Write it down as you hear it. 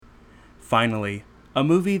Finally, a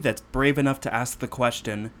movie that's brave enough to ask the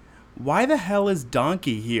question, why the hell is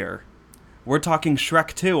Donkey here? We're talking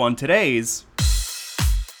Shrek 2 on today's...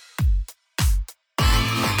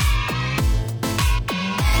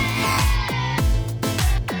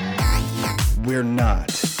 We're not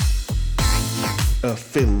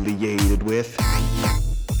affiliated with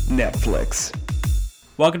Netflix.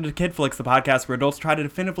 Welcome to KidFlix, the podcast where adults try to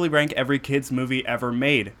definitively rank every kid's movie ever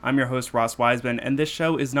made. I'm your host, Ross Wiseman, and this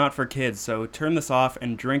show is not for kids, so turn this off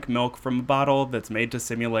and drink milk from a bottle that's made to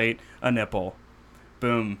simulate a nipple.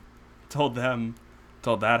 Boom. Told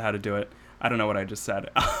that how to do it. I don't know what I just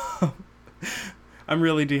said. I'm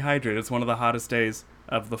really dehydrated. It's one of the hottest days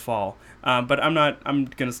of the fall. But I'm going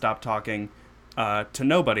to stop talking to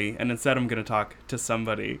nobody, and instead I'm going to talk to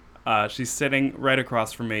somebody. She's sitting right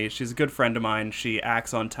across from me. She's a good friend of mine. She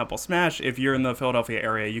acts on Temple Smash. If you're in the Philadelphia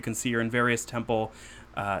area, you can see her in various Temple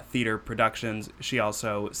theater productions. She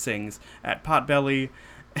also sings at Potbelly.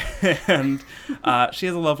 And she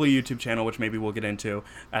has a lovely YouTube channel, which maybe we'll get into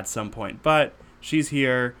at some point. But she's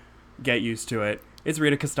here. Get used to it. It's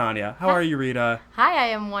Rita Castagna. How are you, Rita? Hi, I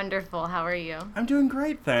am wonderful. How are you? I'm doing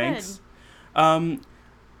great, thanks. Good.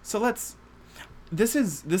 This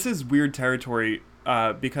is weird territory.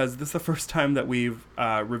 Because this is the first time that we've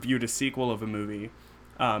reviewed a sequel of a movie,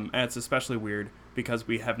 and it's especially weird because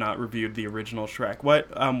we have not reviewed the original Shrek.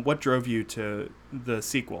 What drove you to the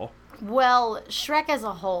sequel? Well, Shrek as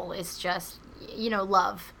a whole is just,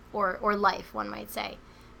 love or life, one might say.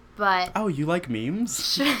 But oh, you like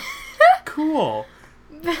memes? Cool.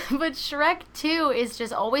 But Shrek 2 is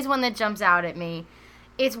just always one that jumps out at me.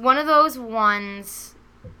 It's one of those ones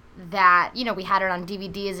that, we had it on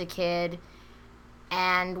DVD as a kid.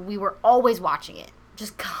 And we were always watching it,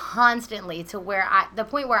 just constantly, to the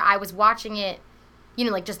point where I was watching it,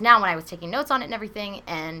 like just now when I was taking notes on it and everything,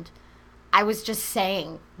 and I was just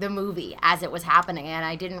saying the movie as it was happening, and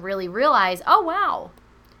I didn't really realize, oh wow,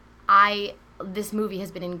 this movie has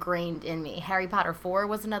been ingrained in me. Harry Potter 4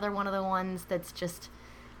 was another one of the ones that's just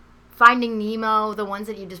Finding Nemo, the ones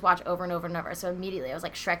that you just watch over and over and over. So immediately I was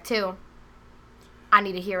like, Shrek 2, I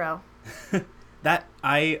need a hero. That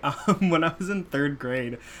when I was in third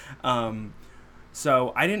grade, there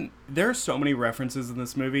are so many references in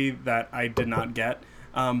this movie that I did not get.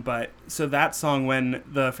 So that song, when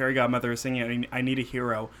the fairy godmother is singing I Need a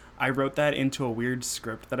Hero, I wrote that into a weird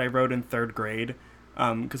script that I wrote in third grade,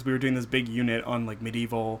 because we were doing this big unit on like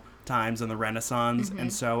medieval times and the Renaissance. Mm-hmm.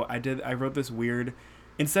 And so I wrote this weird,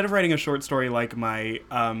 instead of writing a short story like my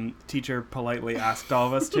teacher politely asked all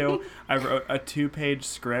of us to, I wrote a 2-page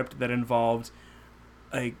script that involved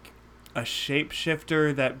like a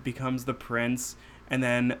shapeshifter that becomes the prince, and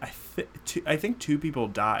then I think 2 people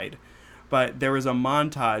died, but there was a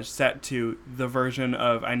montage set to the version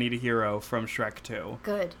of I Need a Hero from Shrek 2.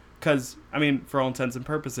 Good. Because, for all intents and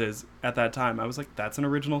purposes, at that time, I was like, that's an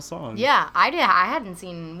original song. Yeah, I hadn't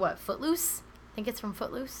seen, Footloose? I think it's from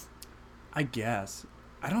Footloose. I guess.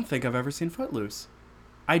 I don't think I've ever seen Footloose.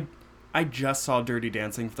 I just saw Dirty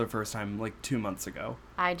Dancing for the first time, 2 months ago.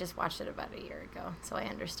 I just watched it about a year ago, so I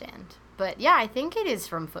understand. But, yeah, I think it is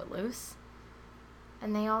from Footloose.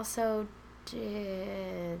 And they also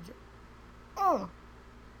did... Oh.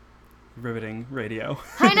 Riveting radio.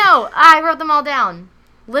 I know! I wrote them all down.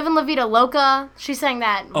 Livin' La Vida Loca. She sang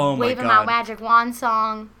that Waving My Magic Wand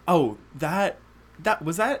song. Oh, that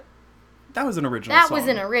was an original song. That was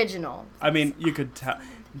an original. You could tell...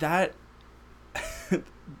 That...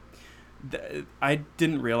 I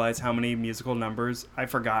didn't realize how many musical numbers. I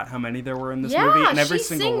forgot how many there were in this movie. And every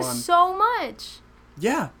single one. She sings so much.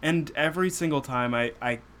 Yeah, and every single time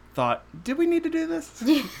I thought, did we need to do this?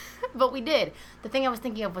 Yeah, but we did. The thing I was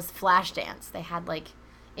thinking of was Flashdance. They had,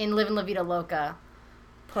 in Livin' La Vida Loca,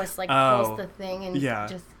 pulls the thing and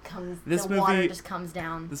just comes, water just comes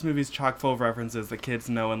down. This movie's chock full of references that kids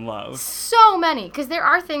know and love. So many, because there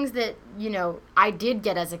are things that, I did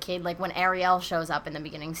get as a kid, like when Ariel shows up in the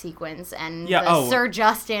beginning sequence and Sir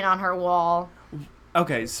Justin on her wall.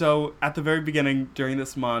 Okay, so at the very beginning, during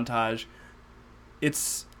this montage,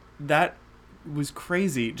 that was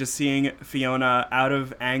crazy, just seeing Fiona out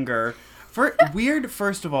of anger.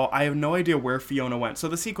 First of all, I have no idea where Fiona went. So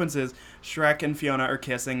the sequence is Shrek and Fiona are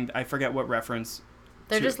kissing. I forget what reference.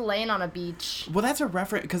 They're just laying on a beach. Well, that's a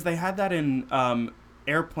reference, because they had that in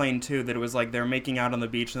Airplane too, that it was like they're making out on the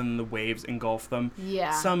beach and then the waves engulf them.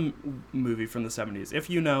 Yeah. Some movie from the 70s. If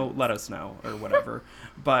you know, let us know, or whatever.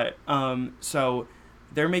 But, so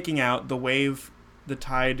they're making out, the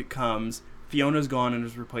tide comes, Fiona's gone and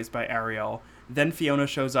is replaced by Ariel. Then Fiona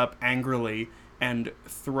shows up angrily and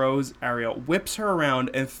throws Ariel, whips her around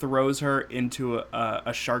and throws her into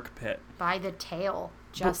a shark pit. By the tail.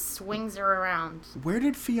 just swings her around. Where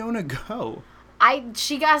did Fiona go?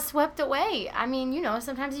 She got swept away. I mean,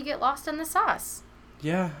 sometimes you get lost in the sauce.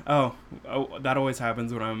 Yeah. Oh, that always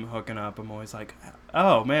happens when I'm hooking up. I'm always like,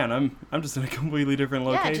 oh man, I'm just in a completely different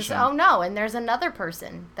location. Yeah, just oh no, and there's another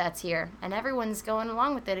person that's here, and everyone's going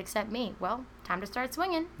along with it except me. Well, time to start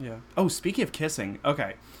swinging. Yeah. Oh, speaking of kissing,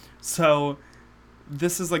 okay, so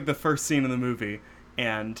this is like the first scene in the movie,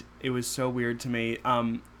 and it was so weird to me.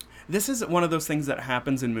 This is one of those things that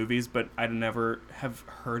happens in movies, but I'd never have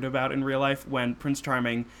heard about in real life. When Prince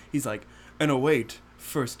Charming, he's like, and oh wait.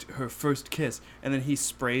 Her first kiss, and then he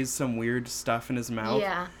sprays some weird stuff in his mouth.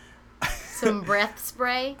 Yeah, some breath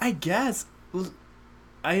spray. I guess.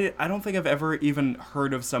 I don't think I've ever even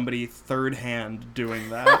heard of somebody third hand doing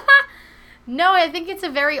that. No, I think it's a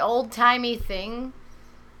very old-timey thing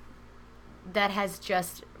that has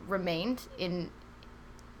just remained in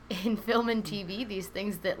film and TV. These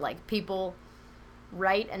things that like people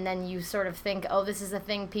write, and then you sort of think, oh, this is a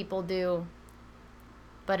thing people do.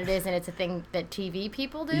 But it isn't. It's a thing that TV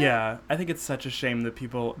people do. Yeah, I think it's such a shame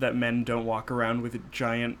that men don't walk around with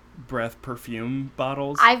giant breath perfume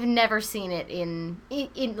bottles. I've never seen it in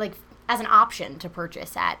like as an option to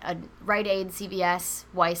purchase at a Rite Aid, CVS,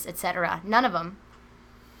 Weiss, etc. None of them.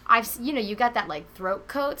 You got that like throat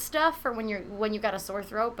coat stuff for when you got a sore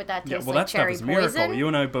throat, but that tastes like cherry poison. That stuff is miracle. You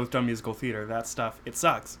and I have both done musical theater. That stuff, it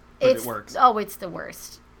sucks, but it works. Oh, it's the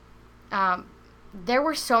worst. There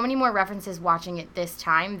were so many more references watching it this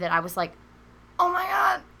time that I was like, oh my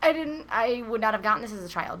god, I would not have gotten this as a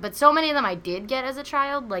child. But so many of them I did get as a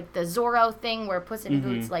child, like the Zorro thing where Puss in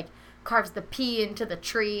Boots like carves the P into the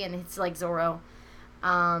tree and it's like Zorro.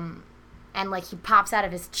 And like he pops out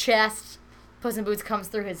of his chest, Puss in Boots comes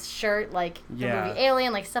through his shirt, like the movie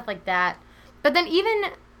Alien, like stuff like that. But then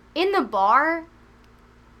even in the bar,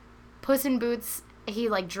 Puss in Boots, he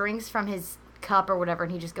like drinks from his cup or whatever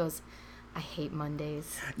and he just goes, I hate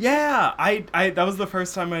Mondays. Yeah, I that was the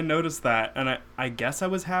first time I noticed that, and I guess I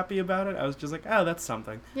was happy about it. I was just like, oh, that's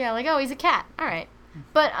something. Yeah, like, oh, he's a cat. All right.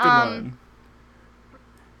 But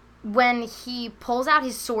when he pulls out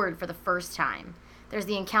his sword for the first time, there's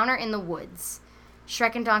the encounter in the woods.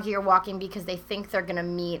 Shrek and Donkey are walking because they think they're going to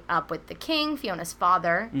meet up with the king, Fiona's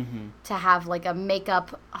father, to have like a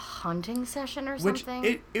makeup hunting session or something.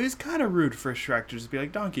 Which, it was kind of rude for Shrek to just be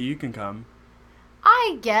like, Donkey, you can come.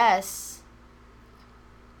 I guess.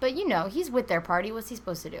 But, he's with their party. What's he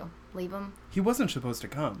supposed to do? Leave him? He wasn't supposed to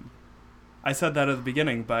come. I said that at the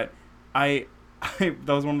beginning, but that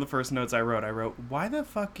was one of the first notes I wrote. I wrote, why the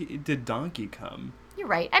fuck did Donkey come? You're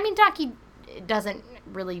right. I mean, Donkey doesn't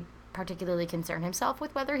really particularly concern himself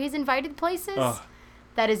with whether he's invited places. Ugh.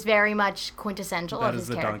 That is very much quintessential of his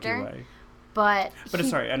character. That is the Donkey way. But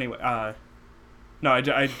sorry, anyway, no,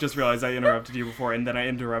 I just realized I interrupted you before, and then I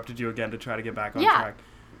interrupted you again to try to get back on track.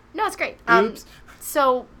 No, it's great. Oops.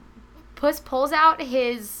 So, Puss pulls out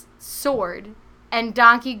his sword, and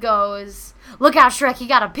Donkey goes, look out, Shrek, he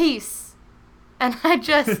got a piece. And I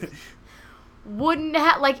just wouldn't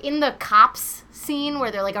have, like, in the cops scene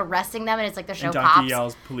where they're, like, arresting them, and it's, like, the show and Donkey Cops.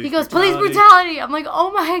 Yells, police he goes, brutality. police brutality! I'm like,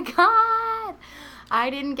 oh my god!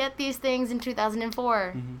 I didn't get these things in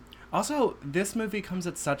 2004. Mm-hmm. Also, this movie comes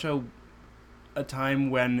at such a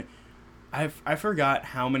time when I forgot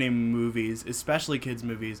how many movies, especially kids'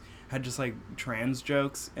 movies, had just like trans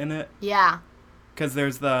jokes in it. Yeah. Because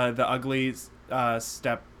there's the ugly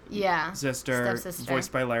sister, stepsister,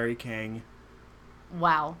 voiced by Larry King.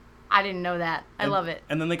 Wow. I didn't know that. I love it.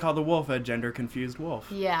 And then they call the wolf a gender-confused wolf.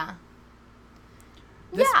 Yeah.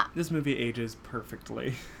 This movie ages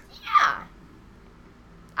perfectly. Yeah.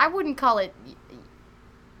 I wouldn't call it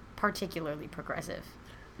particularly progressive.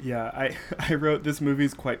 Yeah, I wrote this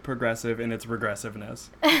movie's quite progressive in its regressiveness.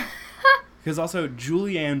 Because also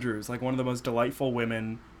Julie Andrews, like one of the most delightful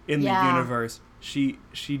women in the universe, she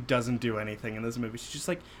doesn't do anything in this movie. She's just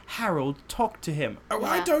like, Harold, talk to him. Oh,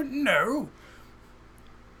 I don't know.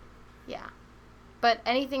 Yeah. But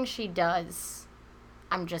anything she does,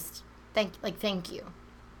 I'm just thank you.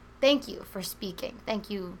 Thank you for speaking. Thank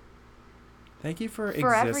you. Thank you for existing.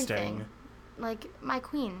 Everything. Like my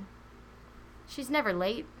queen. She's never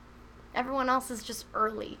late. Everyone else is just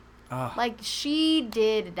early. Like, she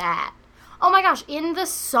did that. Oh my gosh, in the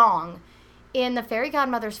song, in the Fairy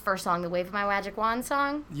Godmother's first song, the Wave of My Magic Wand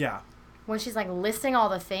song. Yeah. When she's, like, listing all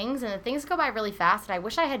the things, and the things go by really fast, and I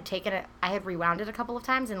wish I had rewound it a couple of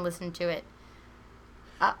times and listened to it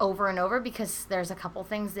over and over, because there's a couple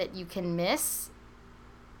things that you can miss.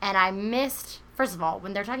 And I missed, first of all,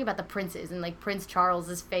 when they're talking about the princes, and, like, Prince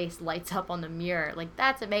Charles's face lights up on the mirror. Like,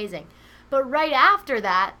 that's amazing. But right after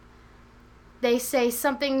that, they say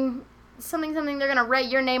something, they're going to write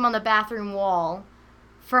your name on the bathroom wall.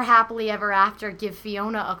 for Happily Ever After, give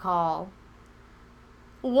Fiona a call.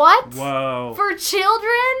 What? Whoa. For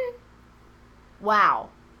children? Wow.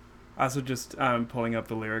 Also just pulling up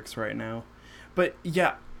the lyrics right now. But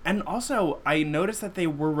yeah, and also I noticed that they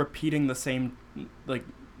were repeating the same like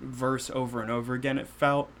verse over and over again. It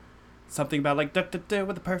felt something about like da da da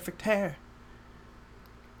with the perfect hair.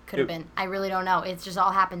 Could have been. I really don't know. It's just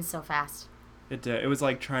all happened so fast. It was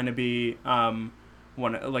like trying to be one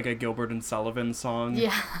like a Gilbert and Sullivan song.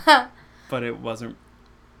 Yeah. But it wasn't.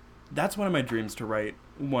 That's one of my dreams, to write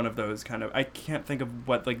one of those kind of. I can't think of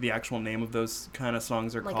what like the actual name of those kind of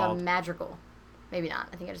songs are like called. a madrigal. Maybe not.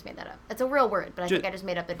 I think I just made that up. It's a real word, but I think I just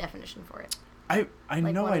made up the definition for it. I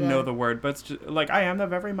like know I know the word, but it's just like I am the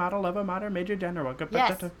very model of a modern major general.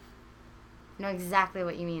 Yes. I know exactly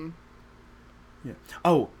what you mean. Yeah.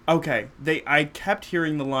 Oh, okay. I kept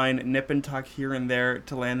hearing the line "nip and tuck here and there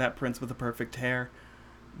to land that prince with the perfect hair."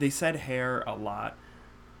 They said hair a lot,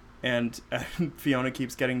 and Fiona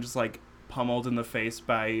keeps getting just like pummeled in the face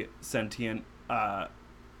by sentient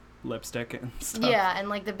lipstick and stuff. Yeah, and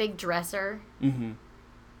like the big dresser. Mm-hmm.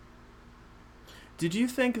 Did you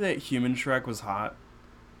think that human Shrek was hot?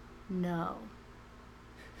 No.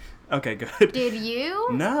 Okay, good. Did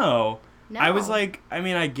you? No. No. I was like, I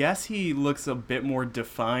mean, I guess he looks a bit more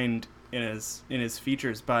defined in his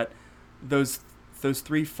features, but those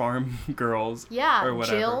three farm girls, yeah, or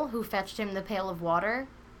whatever. Jill, who fetched him the pail of water.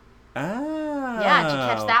 Oh. Yeah, did you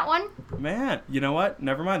catch that one? Man, you know what?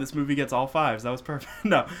 Never mind. This movie gets all fives. That was perfect.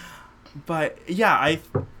 No, but yeah,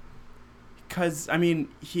 because I mean,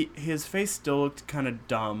 his face still looked kind of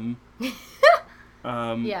dumb.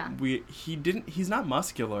 Yeah. He's not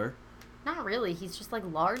muscular. Not really. He's just like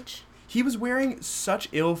large. He was wearing such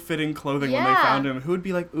ill-fitting clothing when they Yeah. found him. Who would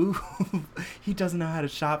be like, ooh, he doesn't know how to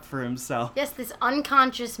shop for himself. Yes, this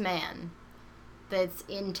unconscious man that's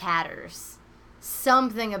in tatters.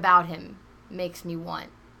 Something about him makes me want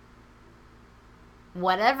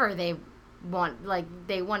whatever they want. Like,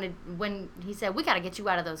 they wanted, when he said, we gotta get you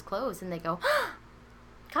out of those clothes, and they go,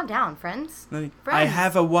 calm down, friends. Like, I Friends.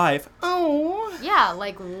 have a wife. Oh. Yeah,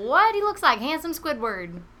 like, what he looks like, handsome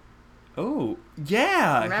Squidward. Oh,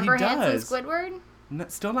 yeah, Remember he handsome does. Squidward?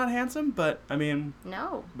 Still not handsome, but, I mean,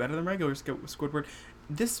 No. better than regular Squidward.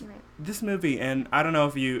 This Right. this movie, and I don't know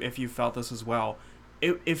if you felt this as well,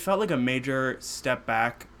 it felt like a major step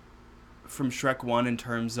back from Shrek 1 in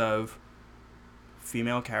terms of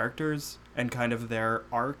female characters and kind of their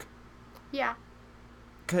arc. Yeah.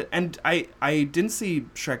 And I didn't see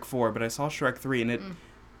Shrek 4, but I saw Shrek 3, and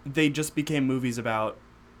they just became movies about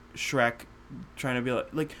Shrek trying to be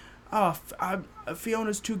like oh,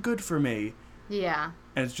 Fiona's too good for me. Yeah.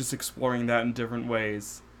 And it's just exploring that in different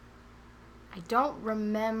ways. I don't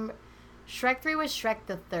remember. Shrek 3 was Shrek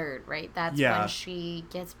the Third, right? That's Yeah. when she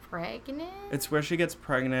gets pregnant? It's where she gets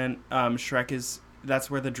pregnant. That's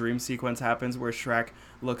where the dream sequence happens, where Shrek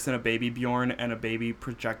looks in a baby Bjorn and a baby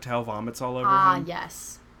projectile vomits all over him.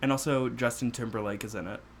 Yes. And also Justin Timberlake is in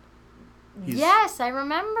it. Yes, I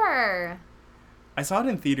remember. I saw it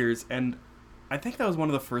in theaters, and I think that was one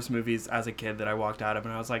of the first movies as a kid that I walked out of,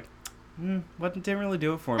 and I was like, didn't really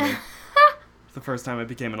do it for me. It's the first time I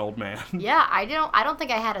became an old man. Yeah, I don't think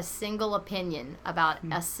I had a single opinion about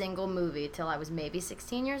a single movie till I was maybe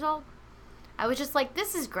 16 years old. I was just like,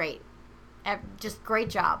 this is great. Just great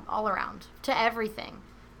job all around to everything.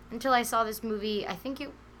 Until I saw this movie, I think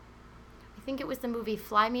it was the movie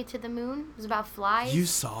Fly Me to the Moon. It was about flies. You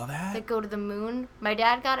saw that? That go to the moon. My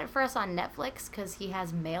dad got it for us on Netflix because he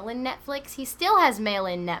has mail-in Netflix. He still has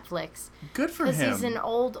mail-in Netflix. Good for Because him. he's an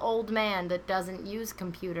old man that doesn't use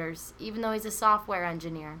computers, even though he's a software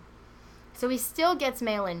engineer. So he still gets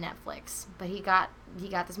mail-in Netflix. But he got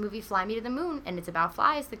this movie Fly Me to the Moon, and it's about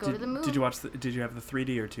flies that go to the moon. Did you watch? Did you have the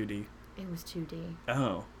 3D or 2D? It was 2D.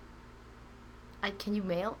 Oh. Can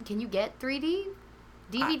you get 3D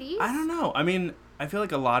DVDs? I don't know. I mean, I feel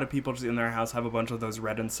like a lot of people just in their house have a bunch of those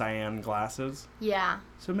red and cyan glasses. Yeah.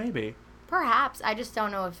 So maybe. Perhaps. I just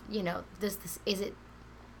don't know if, is it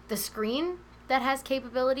the screen that has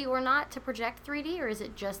capability or not to project 3D, or is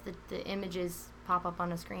it just the images pop up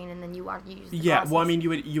on a screen and then you use the Yeah, glasses? well, I mean,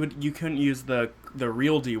 you couldn't use the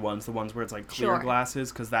real D ones, the ones where it's like clear Sure.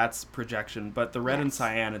 glasses, because that's projection. But the red and Yes.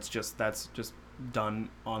 cyan, that's just done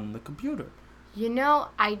on the computer.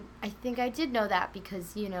 I think I did know that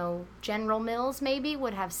because, General Mills maybe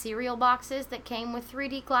would have cereal boxes that came with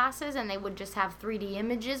 3D glasses, and they would just have 3D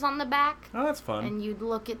images on the back. Oh, that's fun. And you'd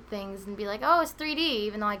look at things and be like, oh, it's 3D,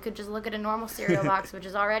 even though I could just look at a normal cereal box, which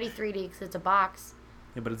is already 3D because it's a box.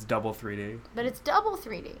 Yeah, but it's double 3D. But it's double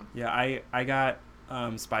 3D. Yeah, I got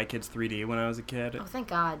Spy Kids 3D when I was a kid. Oh, thank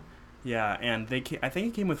God. Yeah, and I think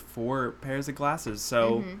it came with 4 pairs of glasses,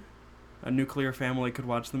 so a nuclear family could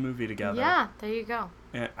watch the movie together. Yeah, there you go.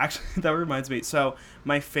 Yeah, actually, that reminds me. So,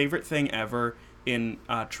 my favorite thing ever in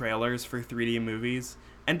trailers for 3D movies,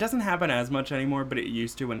 and it doesn't happen as much anymore, but it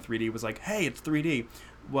used to when 3D was like, hey, it's 3D.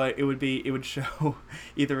 What it would show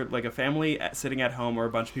either like a family sitting at home or a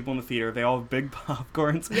bunch of people in the theater. They all have big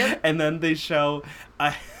popcorns, and then they show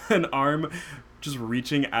an arm just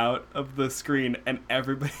reaching out of the screen, and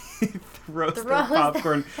everybody throws their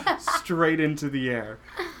popcorn straight into the air.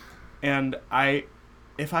 And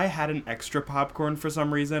if I had an extra popcorn for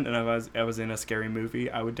some reason, and I was in a scary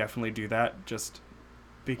movie, I would definitely do that just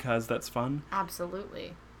because that's fun.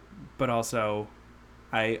 Absolutely. But also,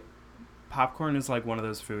 popcorn is like one of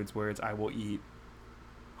those foods where I will eat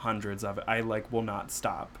hundreds of it. I will not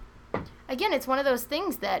stop. Again, it's one of those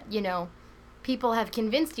things that, people have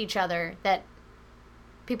convinced each other that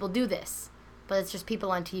people do this, but it's just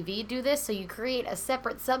people on TV do this, so you create a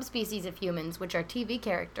separate subspecies of humans, which are TV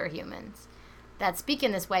character humans, that speak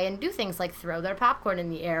in this way and do things like throw their popcorn in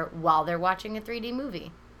the air while they're watching a 3D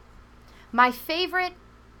movie. My favorite,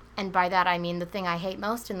 and by that I mean the thing I hate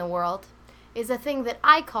most in the world, is a thing that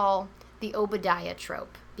I call the Obadiah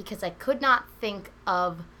trope, because I could not think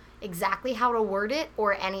of exactly how to word it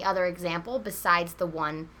or any other example besides the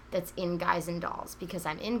one that's in Guys and Dolls, because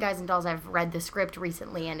I'm in Guys and Dolls. I've read the script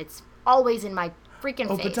recently, and it's always in my freaking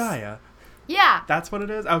face. Obadiah? Yeah. That's what it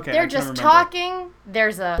is? Okay. They're just talking.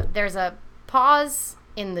 There's a pause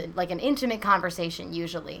in an intimate conversation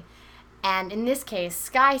usually. And in this case,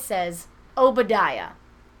 Sky says, Obadiah,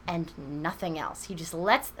 and nothing else. He just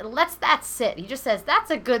lets that sit. He just says,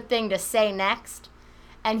 that's a good thing to say next.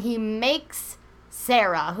 And he makes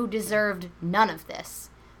Sarah, who deserved none of this,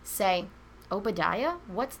 say, Obadiah?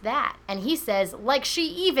 What's that? And he says, like she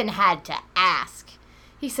even had to ask.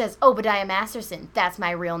 He says, Obadiah Masterson, that's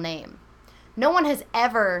my real name. No one has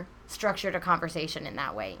ever structured a conversation in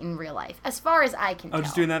that way in real life, as far as I can tell.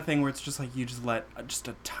 Just doing that thing where it's just like you just let just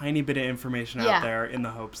a tiny bit of information out there in the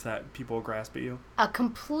hopes that people will grasp at you. A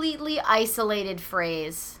completely isolated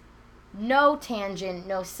phrase. No tangent,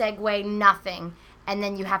 no segue, nothing. And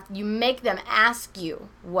then you make them ask you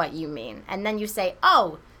what you mean. And then you say,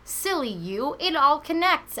 oh, silly you, it all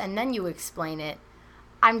connects. And then you explain it.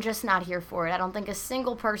 I'm just not here for it. I don't think a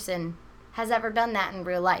single person has ever done that in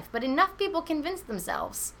real life. But enough people convince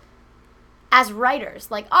themselves as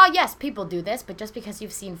writers, like, oh, yes, people do this, but just because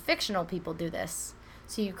you've seen fictional people do this.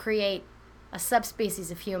 So you create a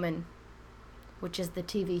subspecies of human, which is the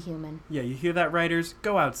TV human. Yeah, you hear that, writers?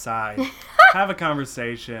 Go outside. Have a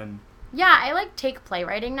conversation. Yeah, I take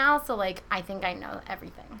playwriting now, so I think I know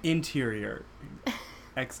everything. Interior,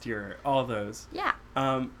 exterior, all those. Yeah.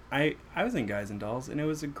 I was in Guys and Dolls, and it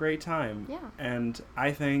was a great time. Yeah. And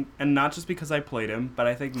I think, and not just because I played him, but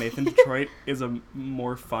I think Nathan Detroit is a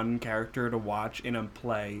more fun character to watch in a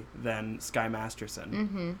play than Sky Masterson.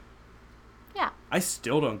 Mm-hmm. Yeah. I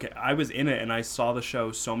still don't get. I was in it, and I saw the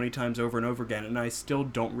show so many times over and over again, and I still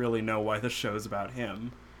don't really know why the show's about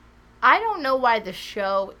him. I don't know why the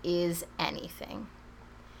show is anything.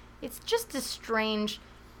 It's just a strange...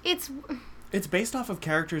 It's based off of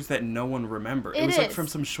characters that no one remembered. It was from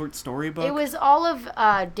some short story book. It was all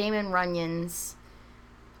of Damon Runyon's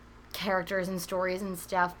characters and stories and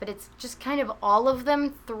stuff, but it's just kind of all of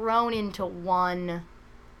them thrown into one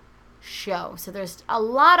show. So there's a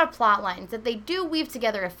lot of plot lines that they do weave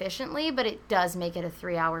together efficiently, but it does make it a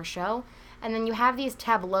 3-hour show. And then you have these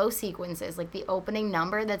tableau sequences, like the opening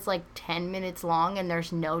number that's 10 minutes long and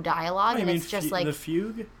there's no dialogue. It's just the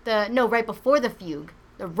fugue? Right before the fugue.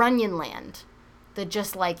 The Runyon Land. The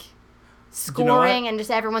just scoring and just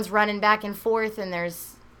everyone's running back and forth and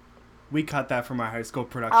there's... We cut that from our high school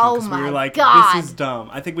production because we were like, God. This is dumb.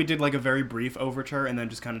 I think we did a very brief overture and then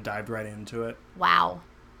just kind of dived right into it. Wow.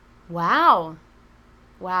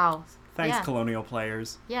 Thanks, yeah. Colonial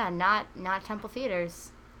Players. Yeah, not Temple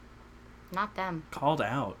Theaters. Not them. Called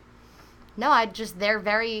out. No, they're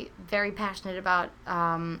very, very passionate about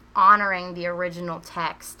honoring the original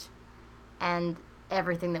text and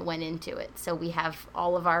everything that went into it. So we have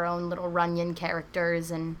all of our own little Runyon characters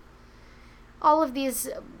and all of these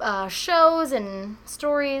shows and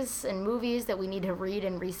stories and movies that we need to read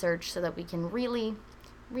and research so that we can really,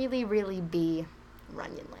 really, really be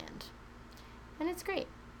Runyon Land. And it's great.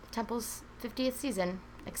 Temple's 50th season.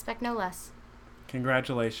 Expect no less.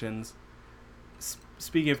 Congratulations.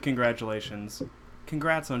 Speaking of congratulations,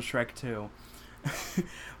 congrats on Shrek 2.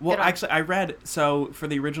 Well, actually, I read, so for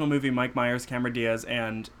the original movie, Mike Myers, Cameron Diaz,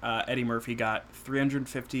 and Eddie Murphy got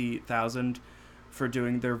 $350,000 for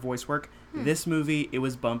doing their voice work. This movie, it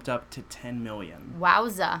was bumped up to $10 million.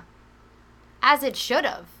 Wowza. As it should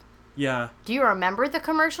have. Yeah, Do you remember the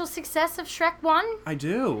commercial success of Shrek 1? I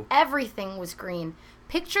do. Everything was green.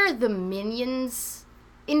 Picture the Minions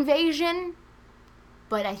invasion,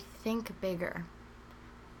 but I think bigger.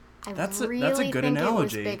 That's a good think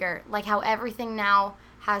analogy. It was bigger. Like how everything now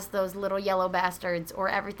has those little yellow bastards, or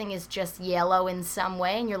everything is just yellow in some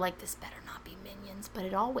way, and you're like, this better not be Minions, but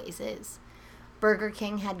it always is. Burger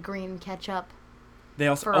King had green ketchup They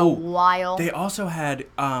also for a while. They also had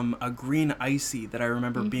a green icy that I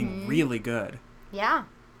remember being really good. Yeah.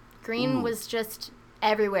 Green Ooh. was just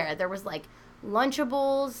everywhere. There was like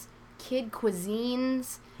Lunchables, kid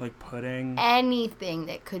cuisines, Like pudding. anything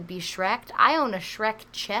that could be Shrek'd. I own a Shrek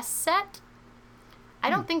chess set. I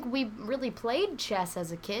don't think we really played chess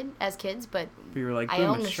as kids, but We were like, I boom,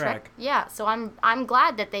 own it's a Shrek. Yeah, so I'm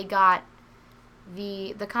glad that they got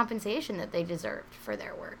the compensation that they deserved for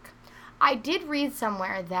their work. I did read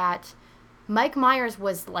somewhere that Mike Myers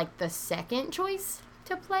was like the second choice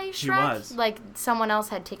to play Shrek. He was. Like someone else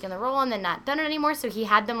had taken the role and then not done it anymore, so he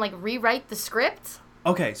had them like rewrite the script.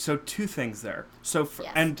 Okay, so two things there. So,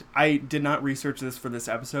 Yes. and I did not research this for this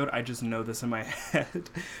episode. I just know this in my head.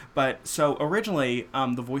 But so originally,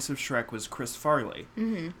 the voice of Shrek was Chris Farley.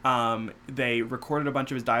 Mm-hmm. They recorded a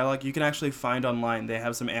bunch of his dialogue. You can actually find online. They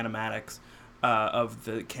have some animatics of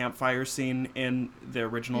the campfire scene in the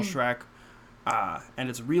original Shrek. And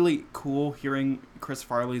it's really cool hearing Chris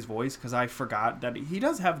Farley's voice because I forgot that he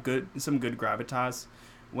does have some good gravitas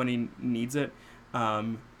when he needs it.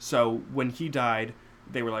 So when he died,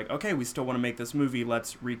 they were like, okay, we still want to make this movie.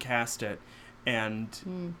 Let's recast it.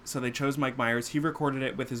 And so they chose Mike Myers. He recorded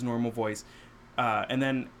it with his normal voice. And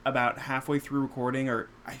then about halfway through recording, or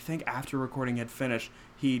I think after recording had finished,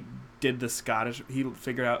 he did the Scottish. He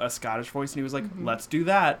figured out a Scottish voice, and he was like, let's do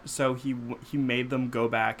that. So he made them go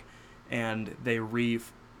back, and they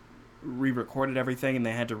re-recorded everything, and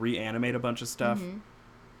they had to reanimate a bunch of stuff.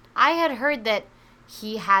 I had heard that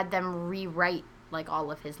he had them rewrite like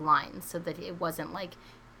all of his lines so that it wasn't like,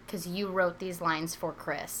 because you wrote these lines for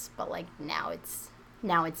Chris, but like now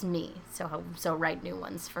it's me, so write new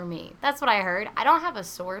ones for me. That's what I heard. I don't have a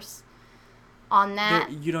source on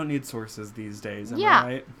that. You don't need sources these days, am I Yeah,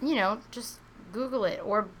 right? just Google it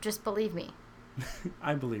or just believe me.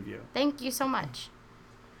 I believe you. Thank you so much.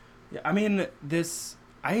 Yeah, I mean,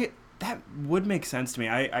 that would make sense to me.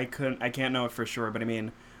 I can't know it for sure, but I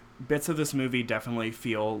mean, bits of this movie definitely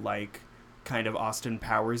feel like kind of Austin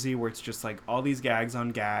Powersy, where it's just like all these gags on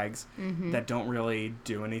gags that don't really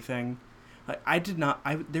do anything. Like,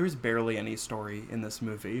 there was barely any story in this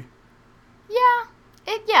movie. Yeah,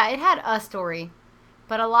 it had a story,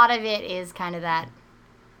 but a lot of it is kind of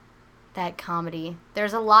that comedy.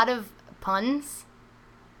 There's a lot of puns.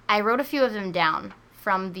 I wrote a few of them down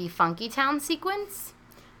from the Funky Town sequence.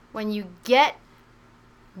 When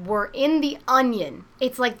we're in the onion.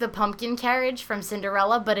 It's like the pumpkin carriage from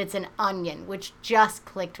Cinderella, but it's an onion, which just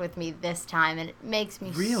clicked with me this time, and it makes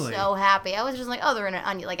me Really? so happy. I was just like, oh, they're in an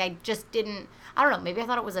onion. Like, I just didn't, I don't know, maybe I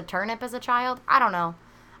thought it was a turnip as a child. I don't know.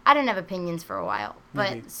 I didn't have opinions for a while.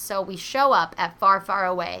 But, Maybe. so we show up at Far, Far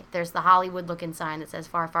Away. There's the Hollywood-looking sign that says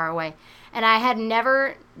Far, Far Away. And I had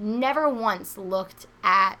never once looked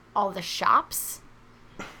at all the shops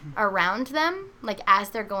around them, like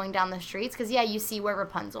as they're going down the streets, because you see where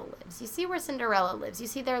Rapunzel lives, you see where Cinderella lives, you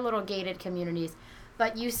see their little gated communities,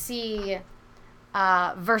 but you see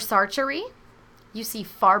Versace, you see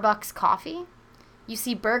Farbucks Coffee, you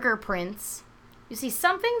see Burger Prince, you see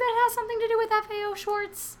something that has something to do with FAO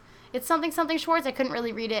Schwartz. It's something Schwartz. I couldn't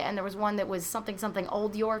really read it, and there was one that was something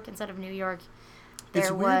Old York instead of New York.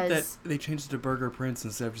 It's weird that they changed it to Burger Prince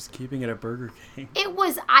instead of just keeping it at Burger King. It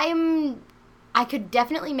was I could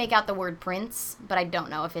definitely make out the word Prince, but I don't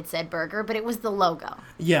know if it said burger, but it was the logo.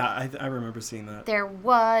 Yeah, I remember seeing that. There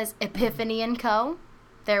was Epiphany & Co.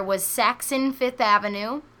 There was Saxon Fifth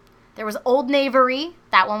Avenue. There was Old Knavery.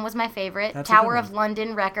 That one was my favorite. That's a good Tower one. of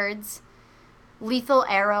London Records. Lethal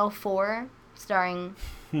Arrow 4, starring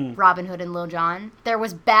Robin Hood and Lil Jon. There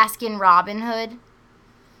was Baskin Robin Hood.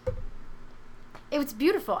 It was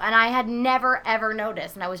beautiful, and I had never, ever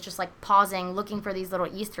noticed, and I was just, like, pausing, looking for these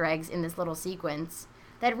little Easter eggs in this little sequence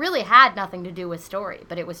that really had nothing to do with story,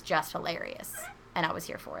 but it was just hilarious, and I was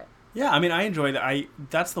here for it. Yeah, I mean, I enjoy that.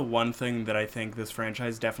 That's the one thing that I think this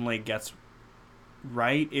franchise definitely gets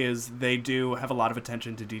right, is they do have a lot of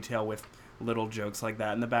attention to detail with little jokes like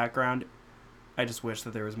that in the background. I just wish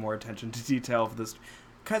that there was more attention to detail of this,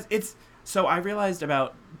 because it's... So I realized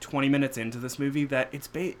about 20 minutes into this movie that it's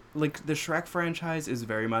like the Shrek franchise is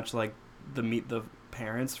very much like the Meet the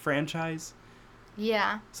Parents franchise.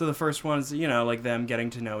 Yeah. So the first one's, like them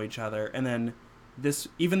getting to know each other, and then this,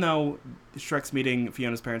 even though Shrek's meeting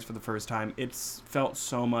Fiona's parents for the first time, it's felt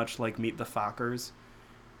so much like Meet the Fockers.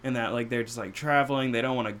 And that, like, they're just, like, traveling, they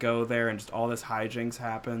don't want to go there, and just all this hijinks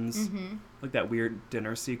happens. Mm-hmm. Like that weird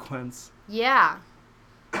dinner sequence. Yeah.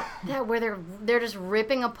 Yeah, where they're just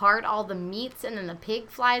ripping apart all the meats, and then the pig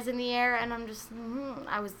flies in the air, and I'm just,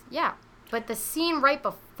 yeah. But the scene right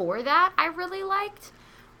before that, I really liked,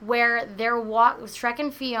 where Shrek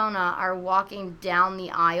and Fiona are walking down the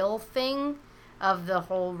aisle thing of the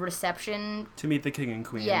whole reception. To meet the king and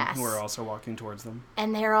queen, yes. who are also walking towards them.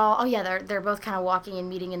 And they're all, they're both kind of walking and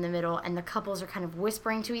meeting in the middle, and the couples are kind of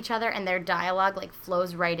whispering to each other, and their dialogue, like,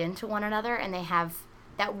 flows right into one another, and they have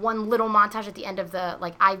that one little montage at the end of the,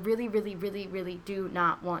 like, I really, really, really, really do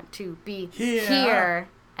not want to be here.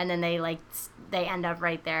 And then they end up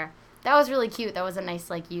right there. That was really cute. That was a nice,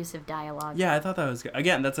 like, use of dialogue. Yeah, I thought that was good.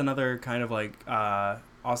 Again, that's another kind of, like,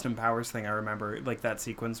 Austin Powers thing I remember. Like, that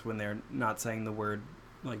sequence when they're not saying the word,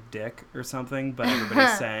 like, dick or something, but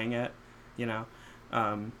everybody's saying it, you know?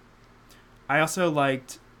 I also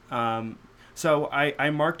liked... so I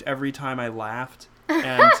marked every time I laughed,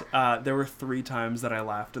 and there were 3 times that I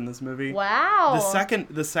laughed in this movie. Wow.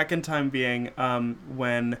 The second time being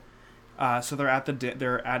when... so they're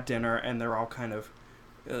at dinner, and they're all kind of...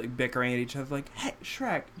 bickering at each other, like, hey,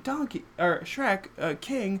 Shrek, Donkey, or Shrek,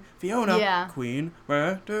 King, Fiona, Queen,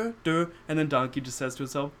 and then Donkey just says to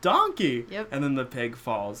himself, Donkey! Yep. And then the pig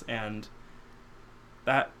falls, and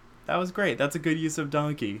that was great. That's a good use of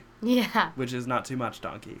Donkey. Yeah. Which is not too much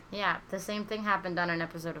Donkey. Yeah, the same thing happened on an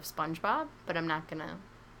episode of SpongeBob, but I'm not gonna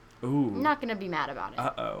be mad about it.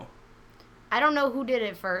 Uh-oh. I don't know who did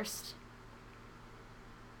it first.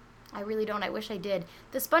 I really don't. I wish I did.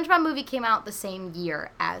 The SpongeBob movie came out the same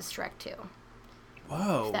year as Shrek 2.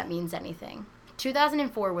 Whoa. If that means anything.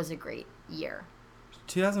 2004 was a great year.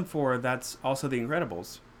 2004, that's also The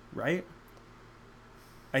Incredibles, right?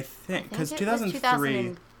 I think, because 2003...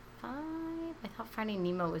 2003... I thought Finding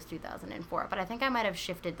Nemo was 2004, but I think I might have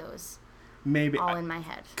shifted those Maybe. all in my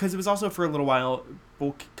head. Because it was also for a little while,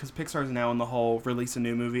 because Pixar's now in the whole release a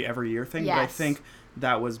new movie every year thing, yes. But I think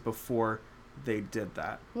that was before they did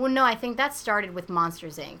that. Well, no, I think that started with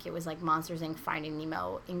Monsters, Inc. It was like Monsters, Inc., Finding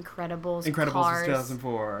Nemo, Incredibles, Cars. Was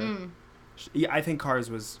 2004. Yeah, I think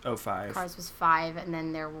Cars was 05. Cars was 5, and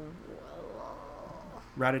then there...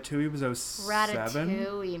 Ratatouille was 07?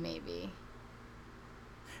 Ratatouille, maybe.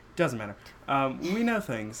 Doesn't matter. We know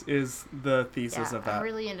things is the thesis of that. I'm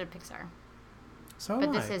really into Pixar. So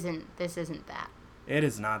but this isn't that. It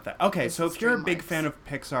is not that. Okay, This so is if you're a big DreamWorks. fan of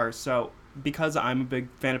Pixar, so because I'm a big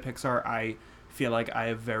fan of Pixar, I feel like I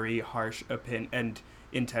have very harsh and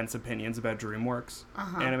intense opinions about DreamWorks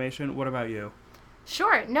animation. What about you?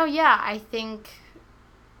 Sure. No, yeah, I think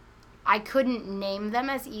I couldn't name them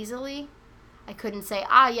as easily. I couldn't say,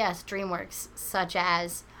 yes, DreamWorks, such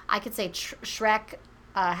as, I could say Shrek,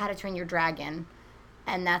 How to Train Your Dragon,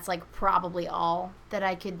 and that's, like, probably all that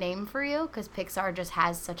I could name for you, because Pixar just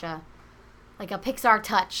has such a Pixar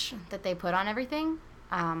touch that they put on everything.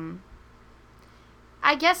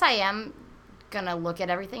 I guess I am gonna look at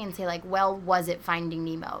everything and say, like, well, was it Finding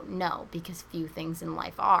Nemo? No, because few things in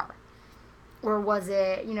life are. Or was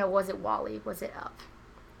it WALL-E? Was it Up?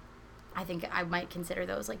 I think I might consider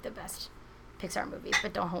those, like, the best Pixar movies,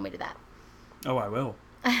 but don't hold me to that. Oh, I will.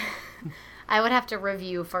 I would have to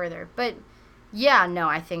review further. But, yeah, no,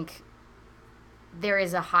 I think there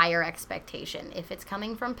is a higher expectation if it's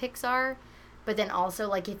coming from Pixar. But then also,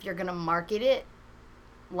 like, if you're going to market it,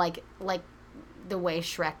 like the way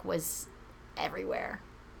Shrek was everywhere,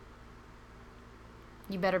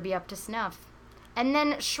 you better be up to snuff. And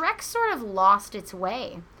then Shrek sort of lost its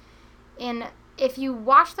way. If you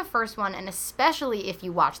watch the first one, and especially if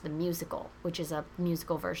you watch the musical, which is a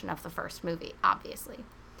musical version of the first movie, obviously.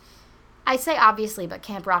 I say obviously, but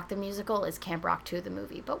Camp Rock the musical is Camp Rock 2 the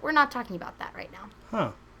movie. But we're not talking about that right now.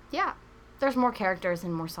 Huh. Yeah. There's more characters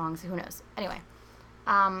and more songs. Who knows? Anyway.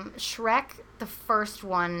 Shrek, the first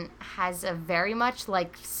one, has a very much,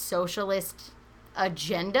 like, socialist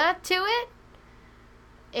agenda to it.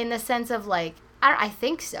 In the sense of, like, I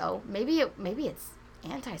think so. Maybe it's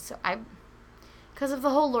because of the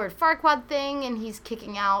whole Lord Farquaad thing, and he's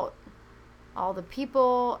kicking out all the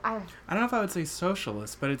people. I don't know if I would say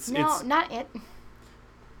socialist, but it's not it.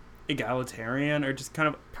 Egalitarian, or just kind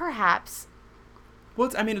of Perhaps. Well,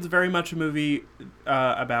 it's very much a movie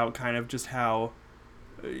about kind of just how,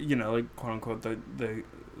 like, quote unquote, the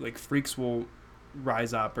like freaks will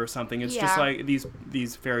rise up or something. It's just like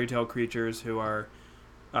these fairy tale creatures who are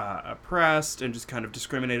oppressed and just kind of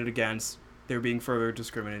discriminated against. They're being further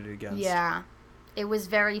discriminated against. Yeah. It was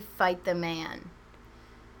very fight the man.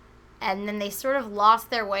 and then they sort of lost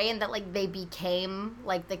their way, and that like they became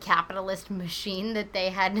like the capitalist machine that they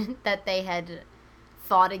had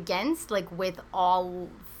fought against, like with all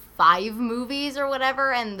 5 movies or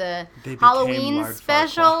whatever, and the Halloween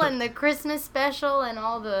special and the Christmas special and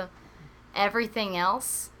all the everything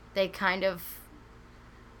else. They kind of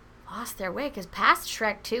lost their way, because past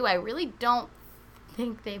Shrek 2, I really don't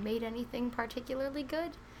think they made anything particularly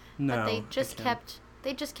good. No, but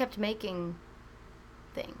they just kept making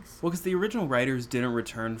things. Well, because the original writers didn't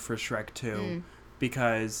return for Shrek 2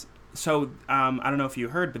 because, so, I don't know if you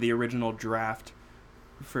heard, but the original draft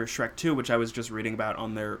for Shrek 2, which I was just reading about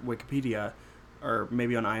on their Wikipedia, or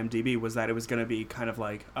maybe on IMDb, was that it was going to be kind of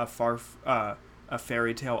like a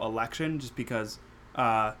fairy tale election, just because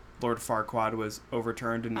Lord Farquaad was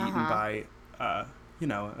overturned and eaten by, a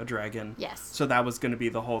dragon. Yes. So that was going to be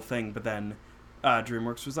the whole thing, but then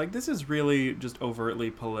DreamWorks was like, this is really just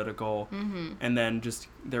overtly political, and then just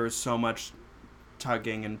there was so much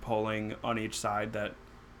tugging and pulling on each side that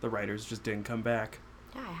the writers just didn't come back.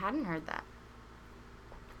 Yeah, I hadn't heard that.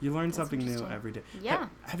 You learn something new every day. Yeah.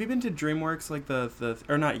 Have you been to DreamWorks, like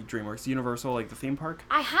or not DreamWorks, Universal, like the theme park?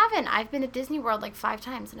 I haven't. I've been at Disney World like 5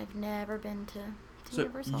 times, and I've never been to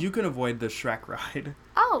Universal. You can avoid the Shrek ride.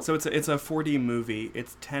 Oh. So it's a 4D movie.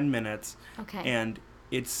 It's 10 minutes. Okay. And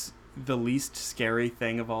it's the least scary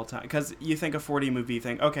thing of all time, because you think a 4D movie, you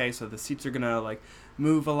think, okay, so the seats are gonna like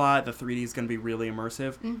move a lot, the 3D is gonna be really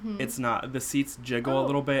immersive. It's not. The seats jiggle a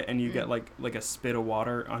little bit, and you get like a spit of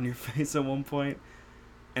water on your face at one point,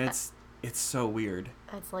 and it's so weird.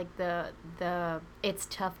 That's like the It's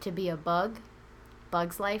Tough to Be a Bug's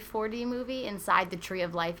Life 4D movie inside the Tree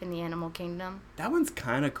of Life in the Animal Kingdom. That one's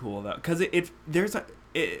kind of cool though, because I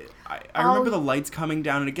remember the lights coming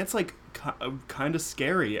down, and it gets like kind of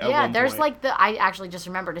scary at one there's point. like I actually just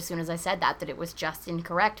remembered as soon as I said that it was just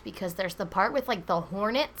incorrect, because there's the part with like the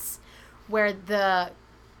hornets where the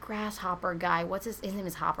grasshopper guy, his name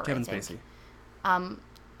is Hopper, Kevin I think.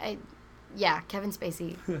 Spacey. Kevin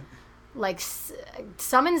Spacey like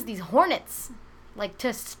summons these hornets like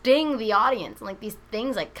to sting the audience, and like these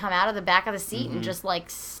things like come out of the back of the seat and just like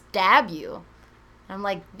stab you. And I'm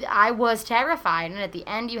like, I was terrified, and at the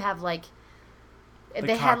end you have like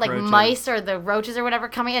they had like mice or the roaches or whatever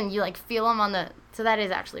coming in, and you like feel them on the. So that is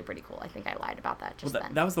actually pretty cool. I think I lied about that just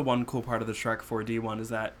then. That was the one cool part of the Shrek 4D one, is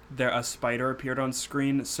that a spider appeared on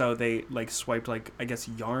screen, so they like swiped like, I guess,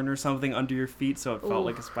 yarn or something under your feet, so it felt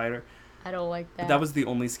like a spider. I don't like that. But that was the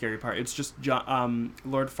only scary part. It's just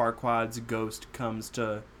Lord Farquaad's ghost comes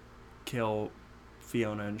to kill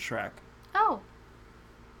Fiona and Shrek. Oh.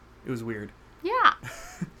 It was weird. Yeah.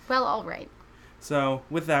 Well, all right. So,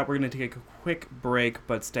 with that, we're going to take a quick break,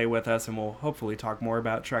 but stay with us, and we'll hopefully talk more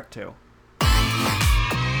about Shrek 2.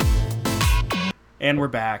 And we're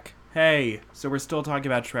back. Hey, so we're still talking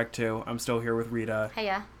about Shrek 2. I'm still here with Rita.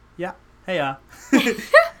 Heya. Yeah. Heya.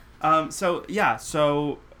 So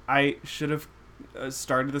I should have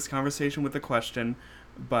started this conversation with a question,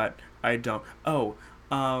 but I don't.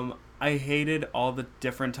 I hated all the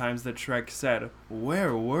different times that Shrek said,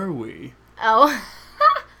 "Where were we?" Oh.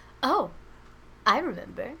 Oh. I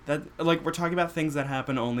remember. That, like, we're talking about things that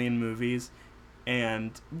happen only in movies,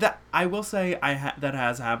 and that I will say that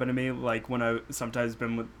has happened to me, like when I've sometimes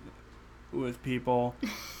been with people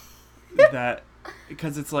that,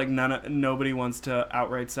 because it's like nobody wants to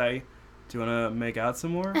outright say, "Do you want to make out some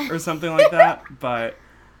more?" or something like that, but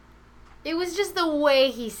it was just the way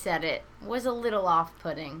he said it was a little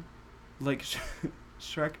off-putting. Like,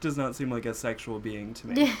 Shrek does not seem like a sexual being to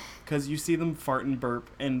me. Because you see them fart and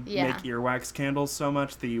burp and make earwax candles so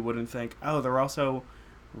much that you wouldn't think, oh, they're also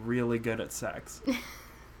really good at sex.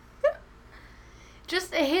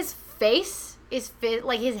 Just his face is,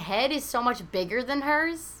 like, his head is so much bigger than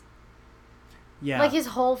hers. Yeah. Like, his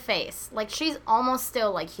whole face. Like, she's almost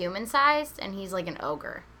still, like, human-sized, and he's, like, an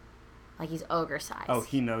ogre. Like, he's ogre-sized. Oh,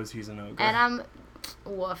 he knows he's an ogre. And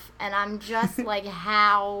woof. And I'm just, like,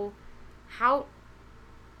 how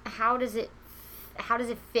does it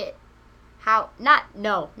fit? Not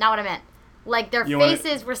what I meant. Like, their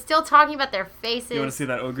faces, we're still talking about their faces. You want to see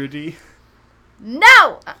that ogre D?